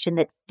location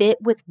that fit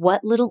with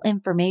what little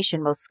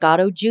information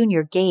Moscato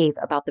Jr. gave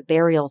about the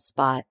burial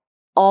spot.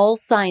 All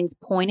signs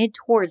pointed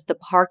towards the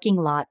parking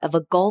lot of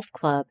a golf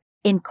club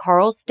in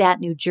Carlstadt,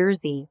 New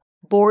Jersey,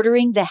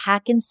 bordering the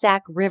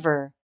Hackensack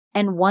River,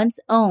 and once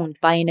owned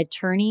by an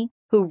attorney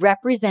who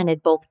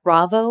represented both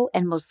Ravo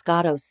and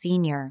Moscato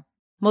Sr.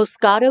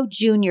 Moscato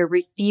Jr.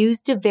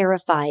 refused to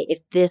verify if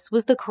this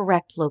was the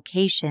correct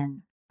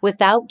location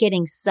without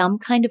getting some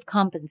kind of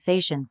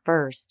compensation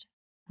first.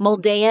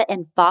 Moldea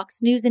and Fox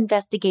News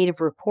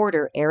investigative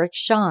reporter Eric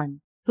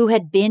Shawn, who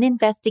had been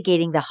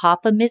investigating the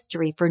Hoffa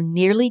mystery for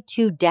nearly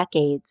 2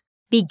 decades,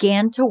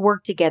 began to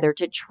work together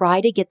to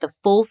try to get the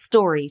full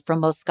story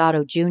from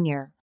Moscato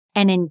Jr.,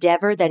 an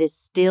endeavor that is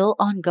still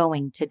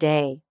ongoing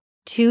today.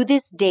 To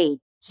this date,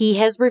 he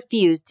has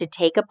refused to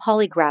take a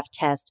polygraph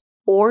test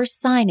or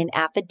sign an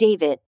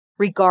affidavit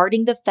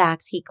regarding the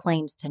facts he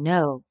claims to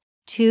know,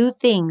 2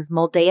 things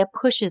Moldea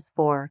pushes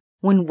for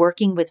when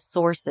working with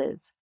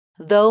sources.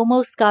 Though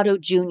Moscato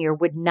Jr.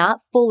 would not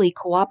fully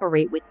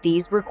cooperate with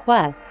these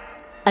requests,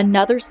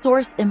 another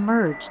source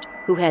emerged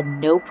who had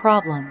no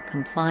problem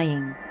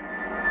complying.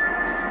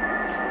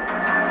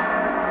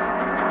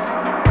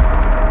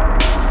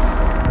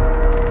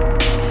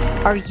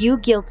 Are you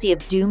guilty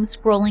of doom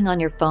scrolling on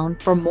your phone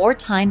for more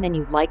time than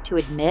you'd like to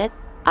admit?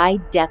 I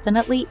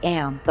definitely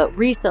am, but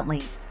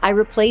recently, I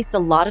replaced a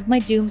lot of my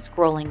doom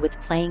scrolling with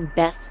playing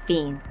Best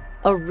Fiends,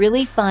 a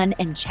really fun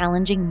and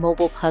challenging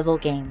mobile puzzle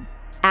game.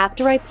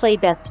 After I play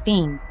Best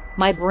Fiends,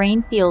 my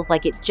brain feels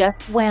like it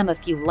just swam a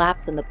few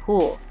laps in the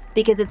pool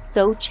because it's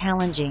so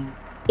challenging.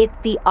 It's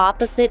the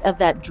opposite of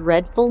that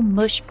dreadful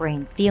mush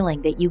brain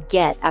feeling that you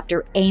get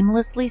after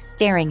aimlessly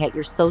staring at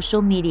your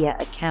social media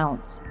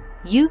accounts.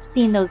 You've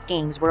seen those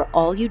games where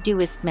all you do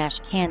is smash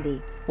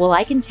candy. Well,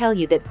 I can tell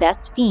you that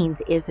Best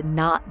Fiends is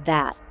not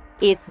that.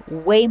 It's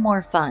way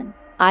more fun.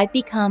 I've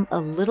become a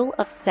little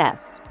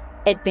obsessed.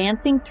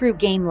 Advancing through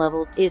game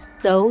levels is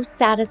so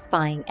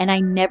satisfying, and I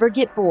never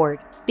get bored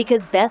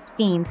because Best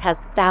Fiends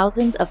has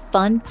thousands of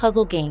fun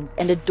puzzle games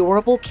and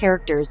adorable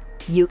characters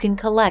you can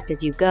collect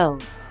as you go.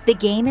 The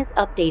game is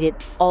updated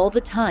all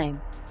the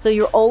time, so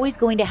you're always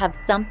going to have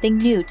something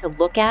new to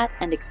look at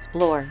and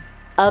explore.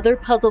 Other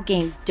puzzle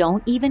games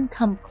don't even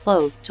come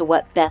close to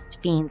what Best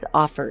Fiends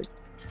offers.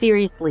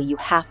 Seriously, you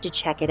have to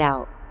check it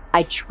out.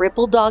 I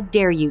triple dog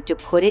dare you to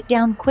put it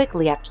down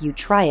quickly after you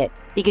try it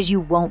because you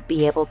won't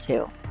be able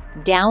to.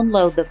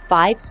 Download the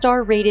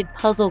 5-star rated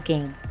puzzle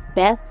game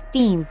Best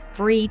Fiends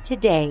free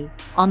today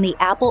on the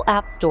Apple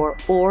App Store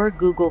or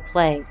Google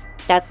Play.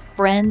 That's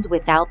friends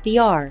without the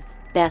R,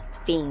 Best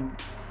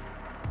Fiends.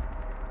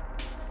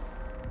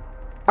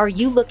 Are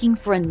you looking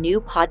for a new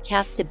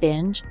podcast to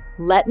binge?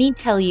 Let me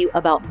tell you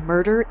about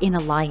Murder in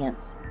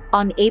Alliance.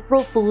 On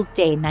April Fool's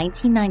Day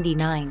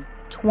 1999,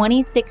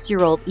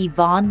 26-year-old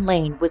Yvonne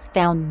Lane was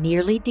found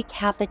nearly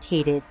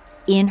decapitated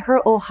in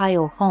her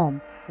Ohio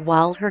home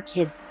while her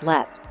kids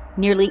slept.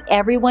 Nearly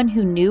everyone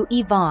who knew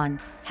Yvonne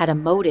had a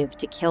motive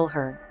to kill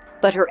her,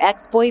 but her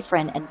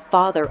ex-boyfriend and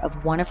father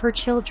of one of her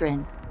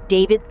children,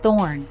 David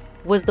Thorne,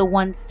 was the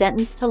one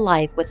sentenced to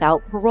life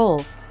without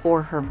parole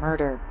for her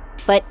murder.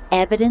 But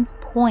evidence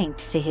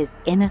points to his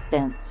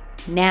innocence.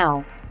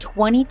 Now,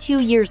 22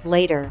 years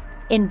later,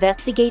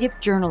 investigative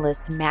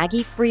journalist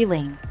Maggie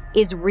Freeling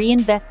is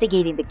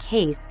reinvestigating the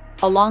case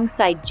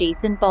alongside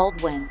Jason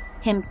Baldwin,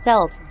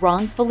 himself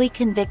wrongfully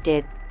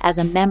convicted as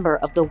a member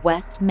of the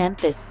West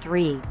Memphis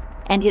Three,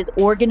 and his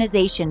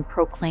organization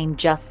Proclaim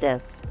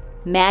Justice.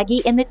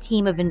 Maggie and the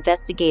team of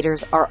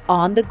investigators are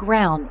on the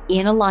ground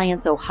in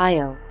Alliance,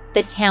 Ohio,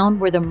 the town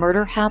where the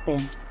murder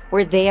happened,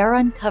 where they are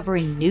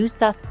uncovering new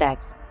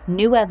suspects,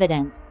 new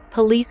evidence,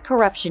 police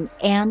corruption,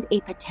 and a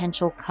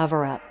potential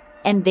cover-up.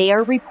 And they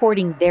are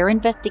reporting their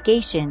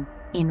investigation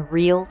in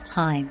real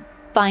time.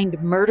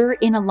 Find Murder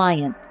in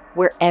Alliance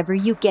wherever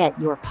you get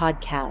your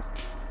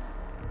podcasts.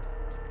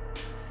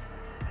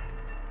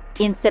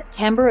 In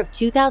September of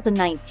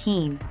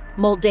 2019,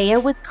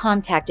 Moldea was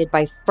contacted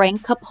by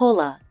Frank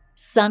Coppola,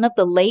 son of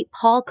the late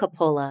Paul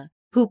Coppola,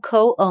 who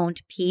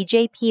co-owned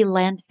PJP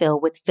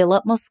Landfill with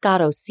Philip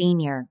Moscato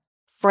Sr.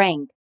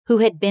 Frank, who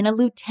had been a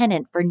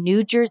lieutenant for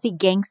New Jersey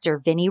gangster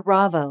Vinnie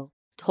Ravo,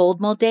 told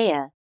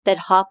Moldea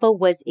that Hoffa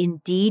was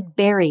indeed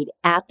buried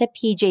at the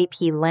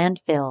PJP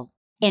landfill.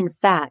 In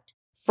fact,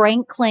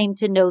 Frank claimed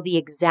to know the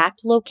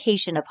exact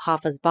location of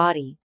Hoffa's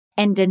body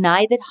and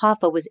denied that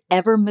Hoffa was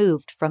ever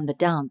moved from the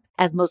dump,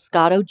 as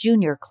Moscato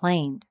Jr.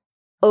 claimed.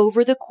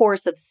 Over the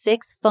course of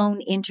 6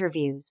 phone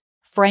interviews,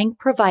 Frank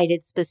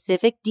provided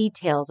specific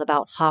details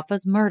about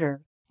Hoffa's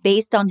murder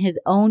based on his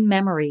own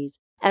memories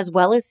as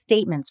well as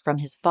statements from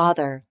his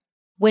father.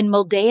 When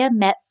Moldea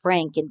met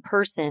Frank in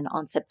person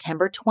on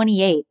September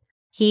 28th,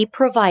 he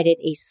provided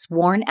a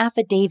sworn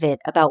affidavit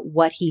about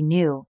what he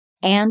knew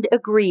and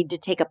agreed to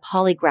take a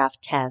polygraph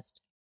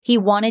test. He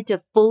wanted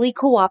to fully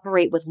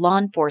cooperate with law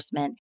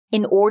enforcement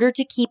in order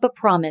to keep a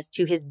promise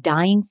to his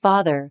dying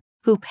father,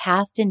 who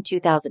passed in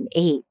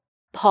 2008.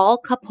 Paul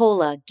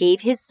Coppola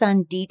gave his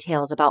son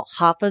details about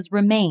Hoffa's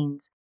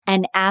remains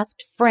and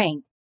asked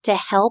Frank to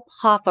help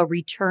Hoffa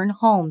return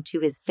home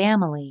to his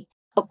family,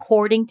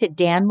 according to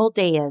Dan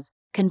Moldea's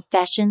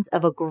Confessions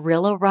of a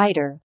Guerrilla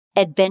Writer,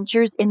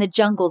 Adventures in the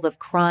Jungles of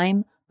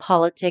Crime,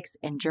 Politics,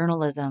 and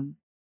Journalism.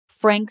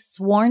 Frank's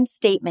sworn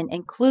statement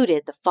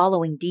included the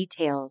following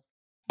details.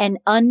 An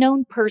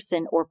unknown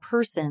person or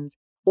persons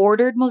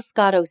ordered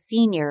Moscato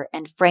Sr.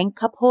 and Frank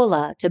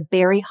Coppola to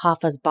bury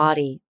Hoffa's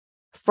body.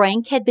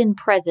 Frank had been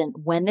present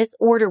when this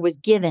order was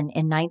given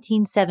in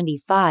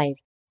 1975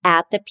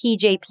 at the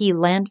PJP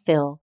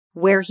landfill,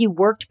 where he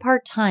worked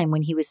part-time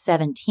when he was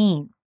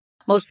 17.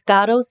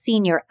 Moscato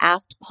Sr.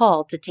 asked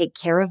Paul to take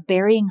care of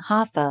burying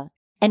Hoffa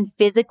and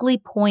physically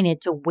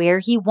pointed to where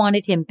he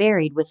wanted him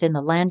buried within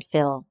the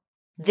landfill.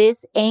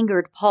 This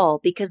angered Paul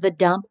because the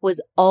dump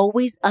was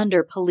always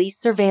under police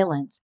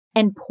surveillance,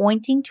 and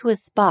pointing to a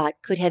spot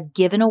could have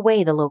given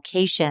away the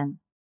location.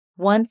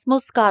 Once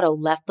Moscato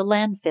left the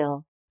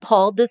landfill,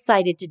 Paul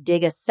decided to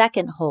dig a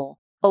second hole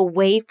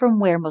away from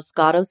where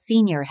Moscato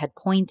Sr. had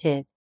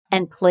pointed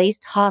and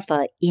placed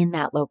Hoffa in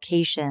that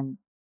location.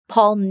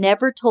 Paul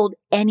never told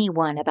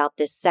anyone about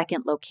this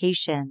second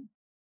location.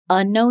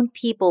 Unknown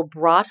people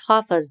brought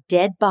Hoffa's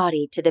dead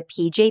body to the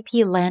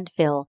PJP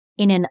landfill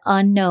in an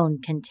unknown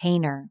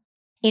container.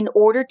 In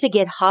order to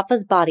get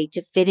Hoffa's body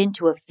to fit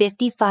into a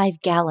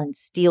 55-gallon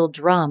steel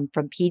drum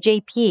from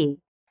PJP,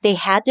 they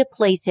had to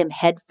place him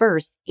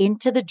headfirst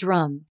into the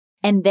drum,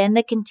 and then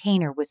the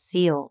container was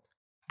sealed.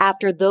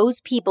 After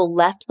those people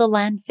left the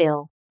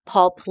landfill,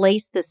 Paul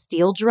placed the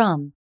steel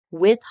drum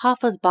with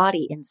Hoffa's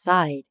body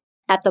inside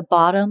at the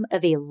bottom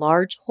of a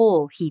large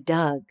hole he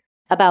dug,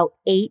 about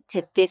 8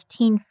 to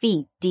 15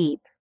 feet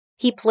deep.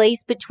 He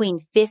placed between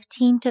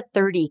 15 to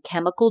 30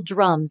 chemical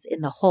drums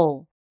in the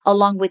hole,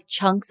 along with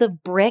chunks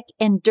of brick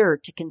and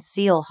dirt to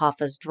conceal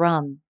Hoffa's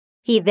drum.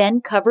 He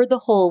then covered the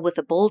hole with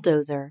a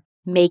bulldozer,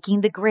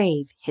 making the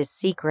grave his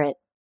secret.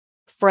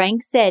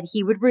 Frank said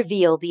he would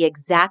reveal the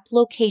exact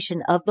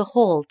location of the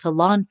hole to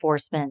law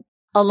enforcement,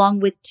 along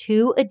with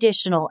 2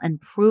 additional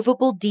and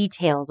provable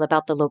details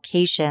about the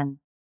location.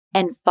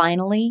 And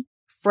finally,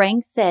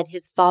 Frank said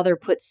his father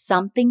put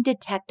something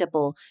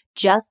detectable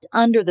just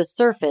under the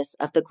surface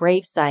of the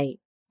gravesite,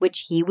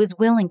 which he was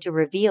willing to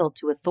reveal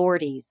to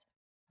authorities.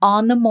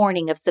 On the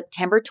morning of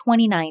September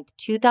 29,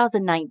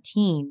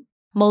 2019,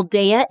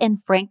 Moldea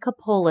and Frank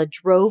Coppola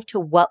drove to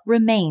what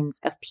remains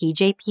of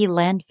PJP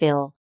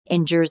landfill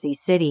in Jersey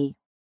City.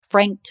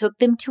 Frank took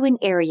them to an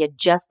area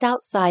just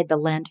outside the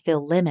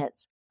landfill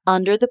limits,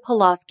 under the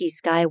Pulaski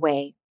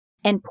Skyway,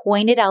 and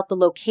pointed out the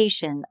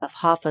location of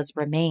Hoffa's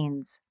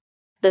remains.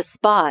 The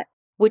spot,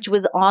 which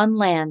was on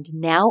land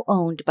now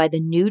owned by the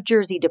New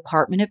Jersey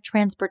Department of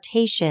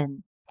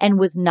Transportation and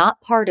was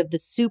not part of the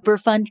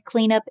Superfund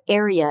cleanup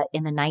area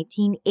in the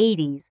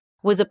 1980s,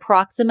 was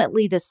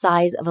approximately the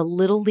size of a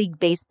Little League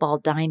baseball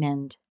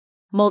diamond.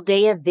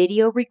 Moldea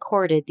video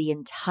recorded the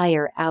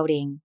entire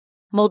outing.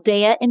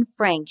 Moldea and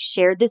Frank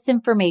shared this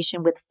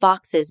information with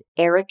Fox's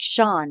Eric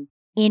Shawn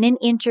in an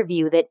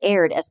interview that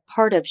aired as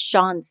part of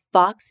Shawn's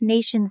Fox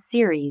Nation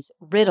series,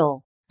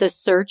 Riddle, The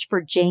Search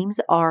for James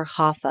R.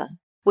 Hoffa,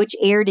 which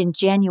aired in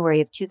January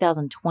of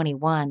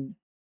 2021.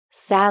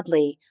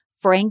 Sadly,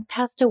 Frank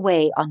passed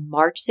away on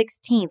March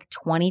 16,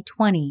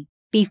 2020,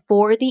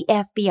 before the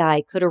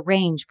FBI could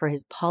arrange for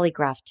his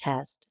polygraph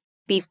test.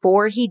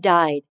 Before he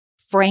died,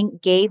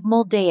 Frank gave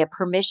Moldea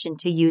permission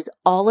to use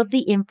all of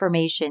the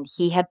information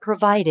he had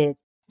provided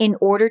in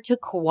order to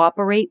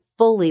cooperate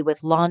fully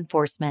with law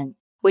enforcement,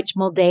 which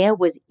Moldea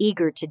was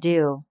eager to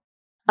do.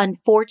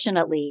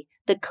 Unfortunately,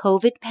 the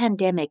COVID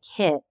pandemic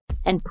hit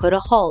and put a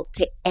halt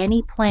to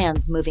any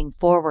plans moving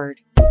forward.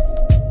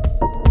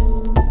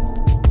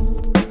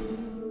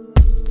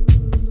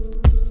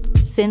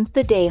 Since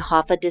the day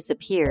Hoffa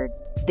disappeared,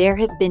 there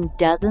have been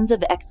dozens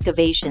of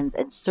excavations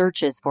and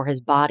searches for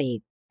his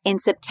body. In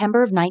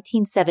September of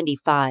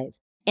 1975,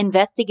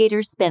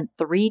 investigators spent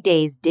 3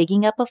 days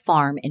digging up a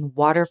farm in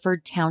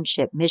Waterford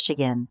Township,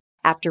 Michigan,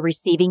 after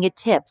receiving a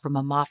tip from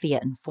a mafia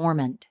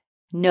informant.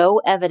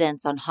 No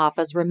evidence on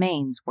Hoffa's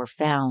remains were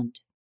found.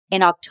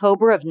 In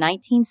October of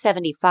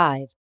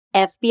 1975,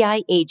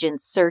 FBI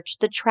agents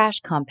searched the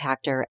trash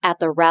compactor at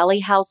the Rally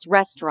House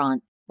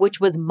restaurant, which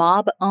was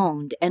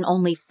mob-owned and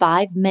only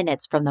 5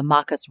 minutes from the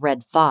Macus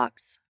Red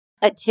Fox.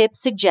 A tip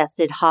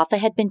suggested Hoffa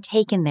had been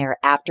taken there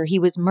after he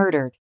was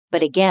murdered,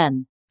 but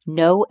again,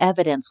 no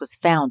evidence was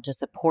found to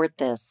support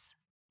this.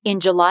 In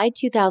July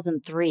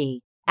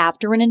 2003,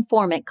 after an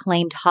informant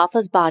claimed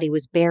Hoffa's body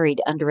was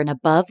buried under an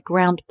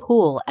above-ground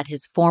pool at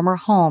his former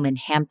home in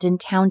Hampton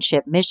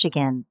Township,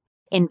 Michigan,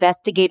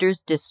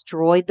 investigators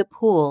destroyed the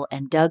pool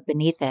and dug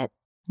beneath it.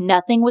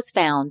 Nothing was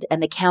found,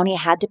 and the county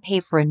had to pay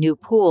for a new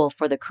pool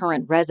for the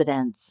current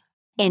residents.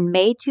 In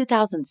May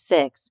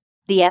 2006,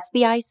 the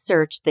FBI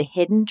searched the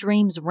Hidden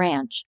Dreams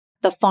Ranch,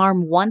 the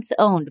farm once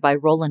owned by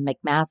Roland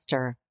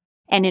McMaster.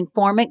 An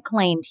informant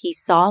claimed he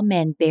saw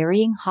men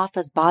burying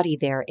Hoffa's body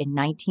there in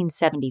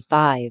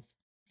 1975.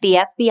 The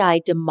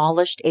FBI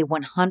demolished a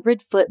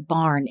 100-foot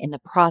barn in the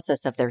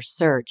process of their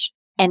search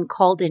and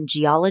called in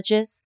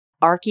geologists,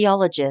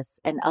 archaeologists,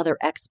 and other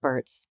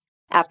experts.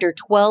 After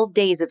 12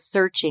 days of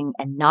searching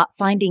and not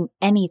finding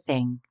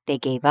anything, they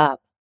gave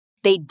up.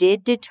 They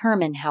did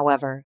determine,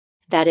 however,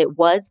 that it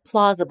was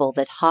plausible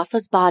that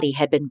Hoffa's body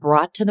had been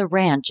brought to the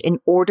ranch in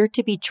order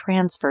to be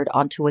transferred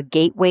onto a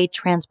Gateway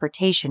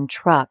transportation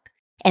truck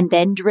and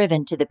then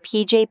driven to the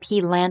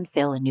PJP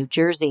landfill in New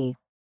Jersey.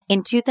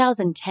 In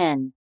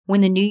 2010,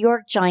 when the New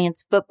York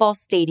Giants football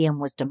stadium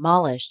was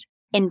demolished,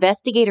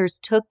 investigators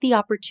took the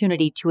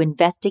opportunity to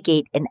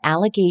investigate an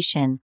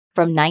allegation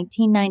from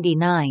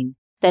 1999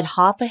 that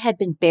Hoffa had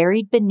been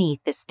buried beneath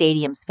the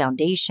stadium's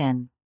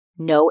foundation.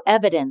 No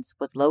evidence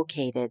was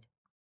located.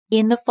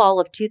 In the fall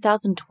of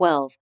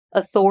 2012,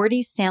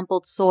 authorities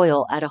sampled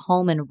soil at a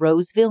home in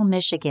Roseville,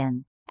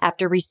 Michigan,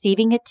 after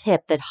receiving a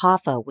tip that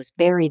Hoffa was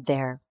buried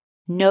there.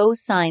 No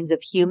signs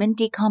of human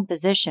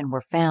decomposition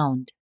were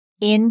found.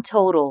 In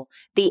total,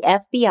 the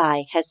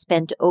FBI has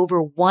spent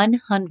over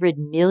 $100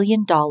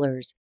 million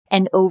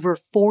and over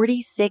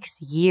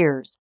 46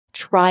 years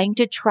trying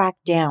to track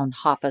down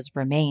Hoffa's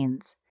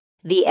remains.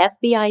 The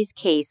FBI's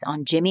case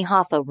on Jimmy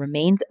Hoffa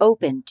remains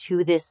open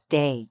to this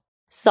day.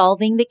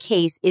 Solving the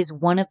case is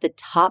one of the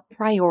top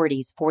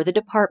priorities for the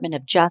Department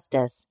of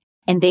Justice,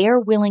 and they are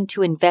willing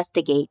to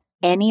investigate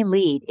any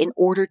lead in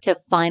order to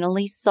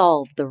finally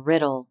solve the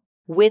riddle.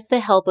 With the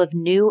help of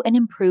new and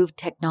improved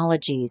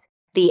technologies,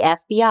 the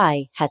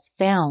FBI has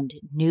found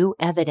new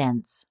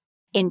evidence.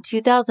 In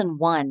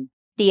 2001,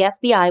 the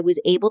FBI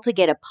was able to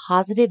get a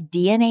positive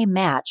DNA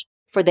match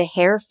for the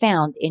hair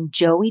found in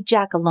Joey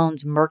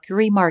Jacalone's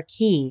Mercury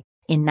Marquis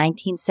in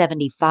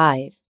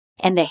 1975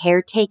 and the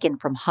hair taken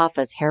from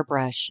Hoffa's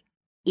hairbrush.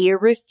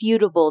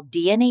 Irrefutable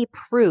DNA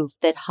proof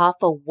that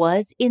Hoffa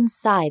was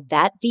inside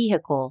that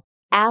vehicle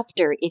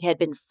after it had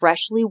been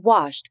freshly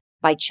washed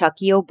by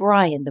Chucky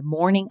O'Brien the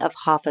morning of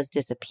Hoffa's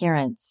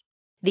disappearance.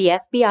 The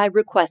FBI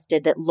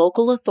requested that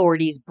local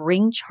authorities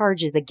bring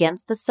charges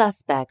against the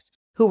suspects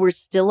who were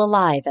still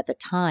alive at the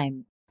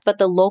time, but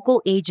the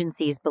local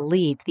agencies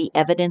believed the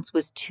evidence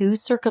was too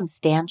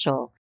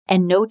circumstantial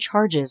and no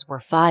charges were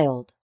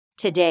filed.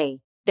 Today,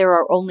 there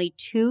are only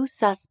 2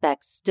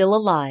 suspects still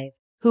alive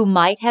who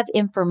might have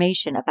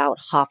information about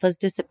Hoffa's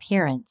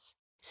disappearance: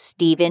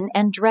 Stephen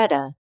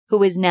Andretta,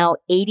 who is now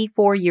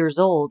 84 years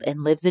old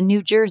and lives in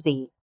New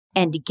Jersey,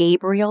 and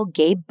Gabriel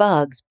 "Gabe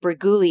Bugs"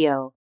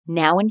 Briguglio,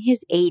 now in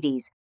his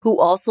 80s, who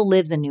also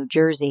lives in New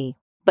Jersey,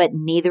 but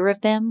neither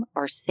of them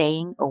are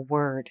saying a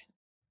word.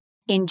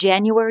 In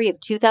January of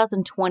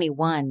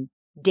 2021,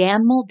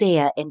 Dan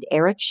Moldea and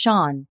Eric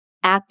Shawn,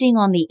 acting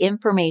on the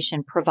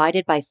information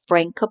provided by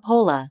Frank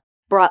Coppola,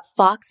 brought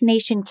Fox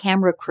Nation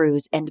camera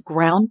crews and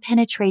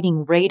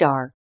ground-penetrating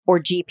radar, or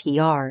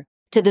GPR,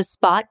 to the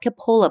spot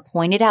Coppola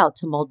pointed out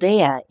to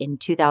Moldea in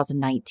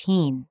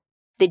 2019.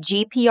 The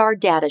GPR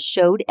data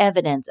showed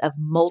evidence of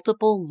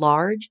multiple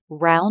large,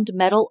 round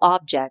metal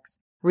objects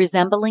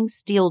resembling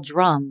steel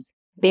drums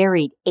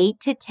buried 8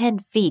 to 10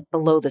 feet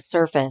below the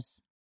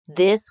surface.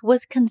 This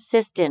was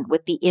consistent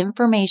with the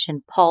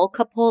information Paul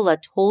Coppola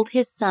told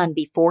his son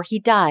before he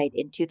died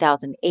in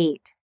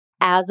 2008.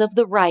 As of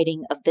the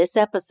writing of this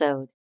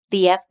episode,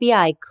 the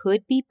FBI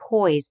could be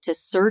poised to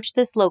search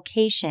this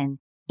location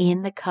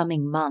in the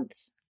coming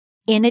months.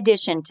 In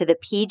addition to the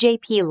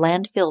PJP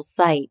landfill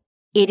site,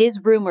 it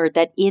is rumored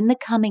that in the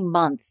coming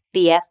months,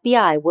 the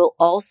FBI will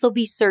also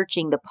be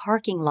searching the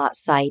parking lot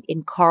site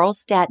in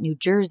Carlstadt, New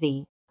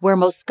Jersey, where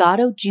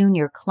Moscato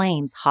Jr.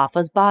 claims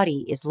Hoffa's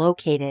body is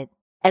located,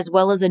 as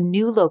well as a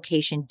new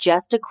location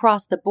just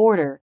across the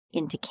border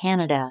into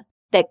Canada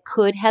that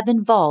could have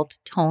involved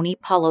Tony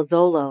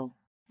Palazzolo.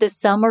 The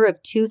summer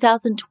of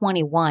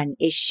 2021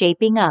 is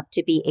shaping up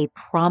to be a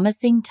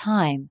promising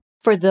time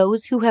for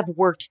those who have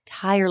worked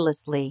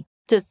tirelessly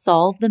to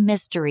solve the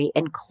mystery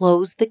and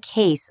close the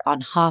case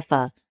on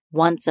Hoffa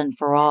once and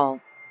for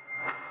all.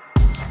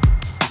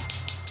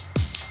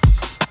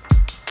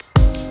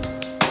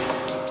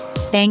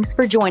 Thanks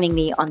for joining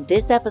me on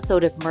this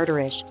episode of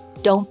Murderish.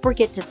 Don't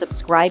forget to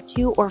subscribe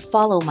to or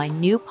follow my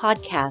new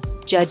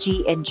podcast,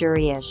 Judgy and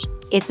Juryish.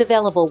 It's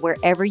available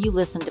wherever you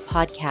listen to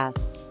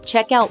podcasts.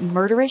 Check out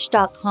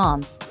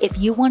murderish.com if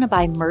you want to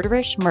buy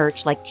Murderish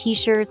merch like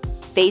t-shirts,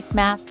 face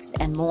masks,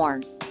 and more.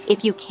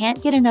 If you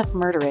can't get enough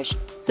Murderish,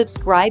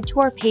 subscribe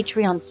to our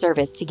Patreon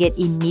service to get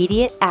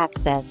immediate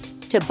access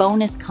to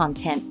bonus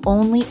content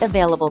only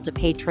available to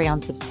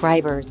Patreon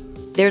subscribers.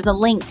 There's a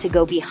link to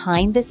go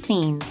behind the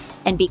scenes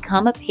and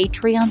become a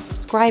Patreon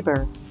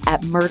subscriber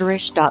at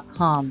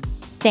murderish.com.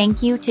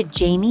 Thank you to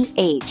Jamie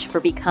H. for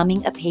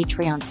becoming a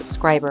Patreon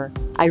subscriber.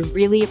 I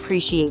really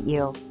appreciate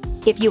you.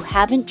 If you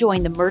haven't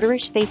joined the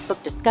Murderish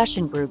Facebook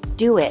discussion group,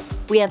 do it.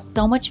 We have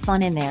so much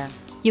fun in there.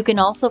 You can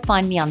also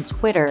find me on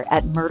Twitter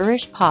at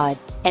MurderishPod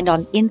and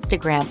on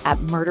Instagram at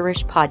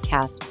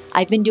MurderishPodcast.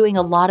 I've been doing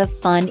a lot of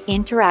fun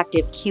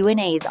interactive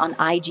Q&As on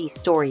IG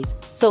stories,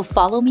 so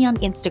follow me on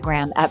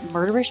Instagram at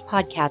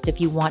MurderishPodcast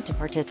if you want to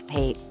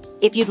participate.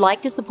 If you'd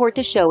like to support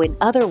the show in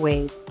other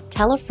ways,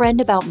 tell a friend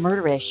about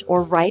Murderish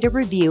or write a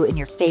review in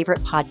your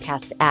favorite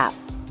podcast app.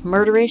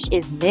 Murderish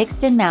is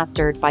mixed and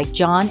mastered by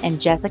John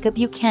and Jessica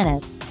Buchanan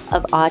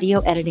of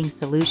Audio Editing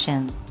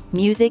Solutions.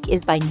 Music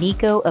is by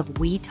Nico of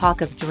We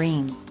Talk of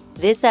Dreams.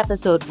 This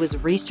episode was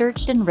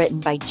researched and written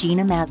by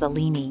Gina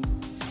Mazzolini.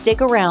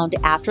 Stick around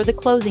after the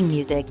closing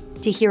music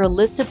to hear a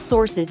list of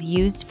sources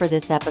used for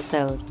this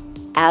episode.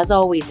 As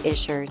always,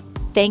 Ishers,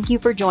 thank you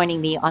for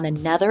joining me on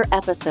another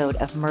episode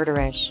of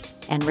Murderish.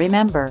 And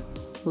remember,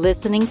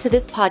 listening to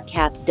this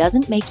podcast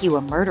doesn't make you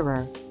a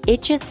murderer.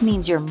 It just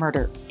means you're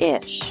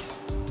murder-ish.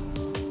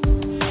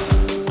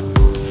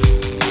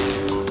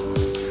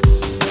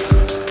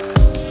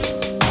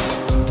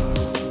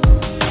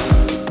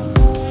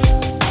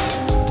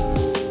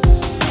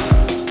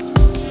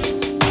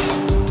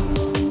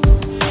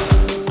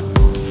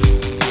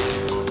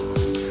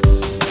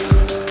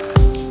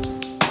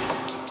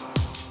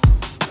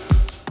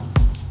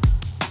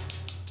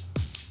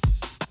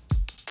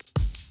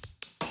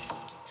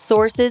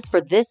 Sources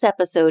for this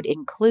episode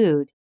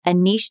include a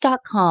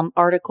Niche.com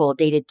article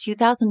dated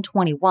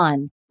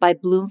 2021 by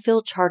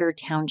Bloomfield Charter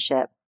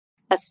Township,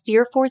 a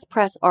Steerforth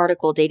Press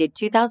article dated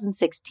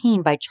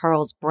 2016 by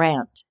Charles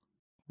Brandt,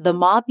 the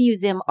Mob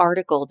Museum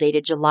article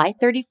dated July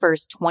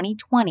 31st,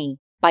 2020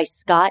 by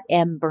Scott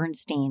M.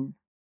 Bernstein,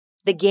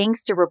 the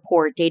Gangster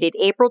Report dated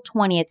April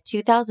 20th,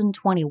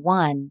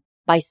 2021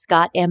 by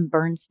Scott M.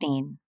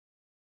 Bernstein,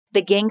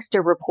 the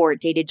Gangster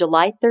Report dated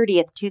July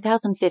 30th,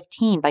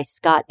 2015 by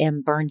Scott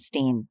M.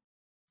 Bernstein.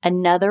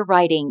 Another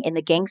writing in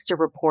the Gangster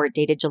Report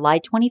dated July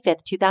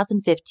 25th,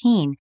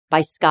 2015 by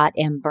Scott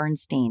M.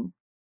 Bernstein.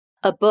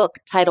 A book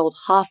titled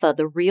Hoffa,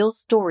 The Real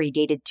Story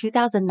dated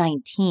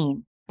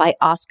 2019 by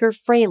Oscar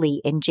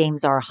Fraley and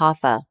James R.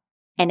 Hoffa.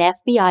 An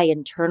FBI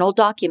internal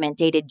document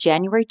dated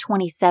January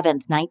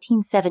 27th,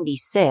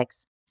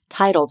 1976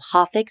 titled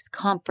Hoffa's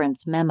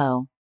Conference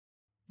Memo.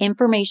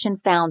 Information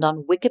found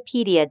on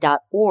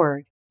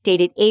wikipedia.org,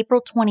 dated April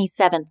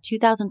 27,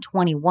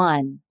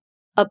 2021.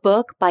 A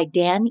book by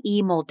Dan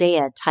E.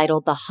 Moldea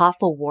titled The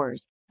Hoffa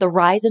Wars, The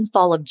Rise and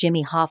Fall of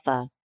Jimmy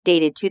Hoffa,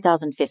 dated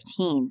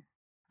 2015.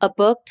 A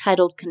book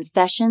titled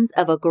Confessions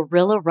of a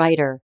Guerrilla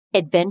Writer,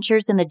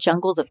 Adventures in the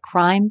Jungles of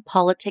Crime,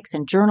 Politics,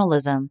 and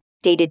Journalism,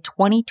 dated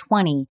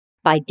 2020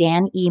 by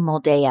Dan E.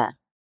 Moldea.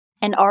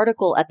 An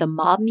article at the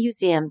Mob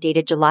Museum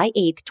dated July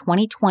 8,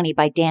 2020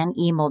 by Dan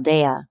E.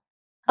 Moldea.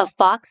 A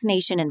Fox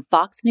Nation and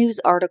Fox News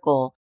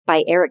article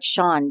by Eric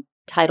Shawn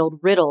titled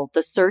Riddle,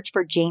 The Search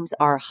for James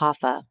R.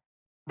 Hoffa.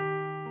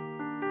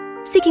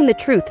 Seeking the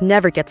truth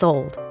never gets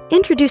old.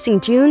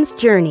 Introducing June's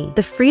Journey,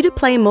 the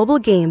free-to-play mobile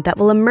game that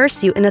will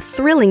immerse you in a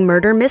thrilling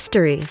murder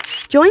mystery.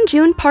 Join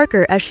June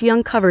Parker as she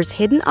uncovers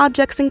hidden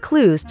objects and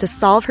clues to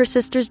solve her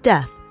sister's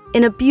death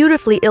in a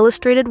beautifully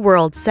illustrated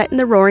world set in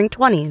the Roaring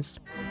 '20s.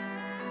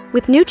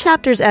 With new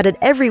chapters added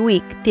every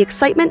week, the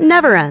excitement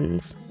never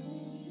ends.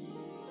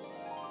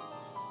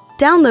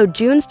 Download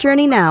June's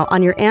Journey now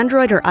on your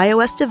Android or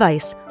iOS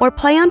device or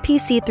play on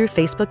PC through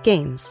Facebook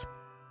Games.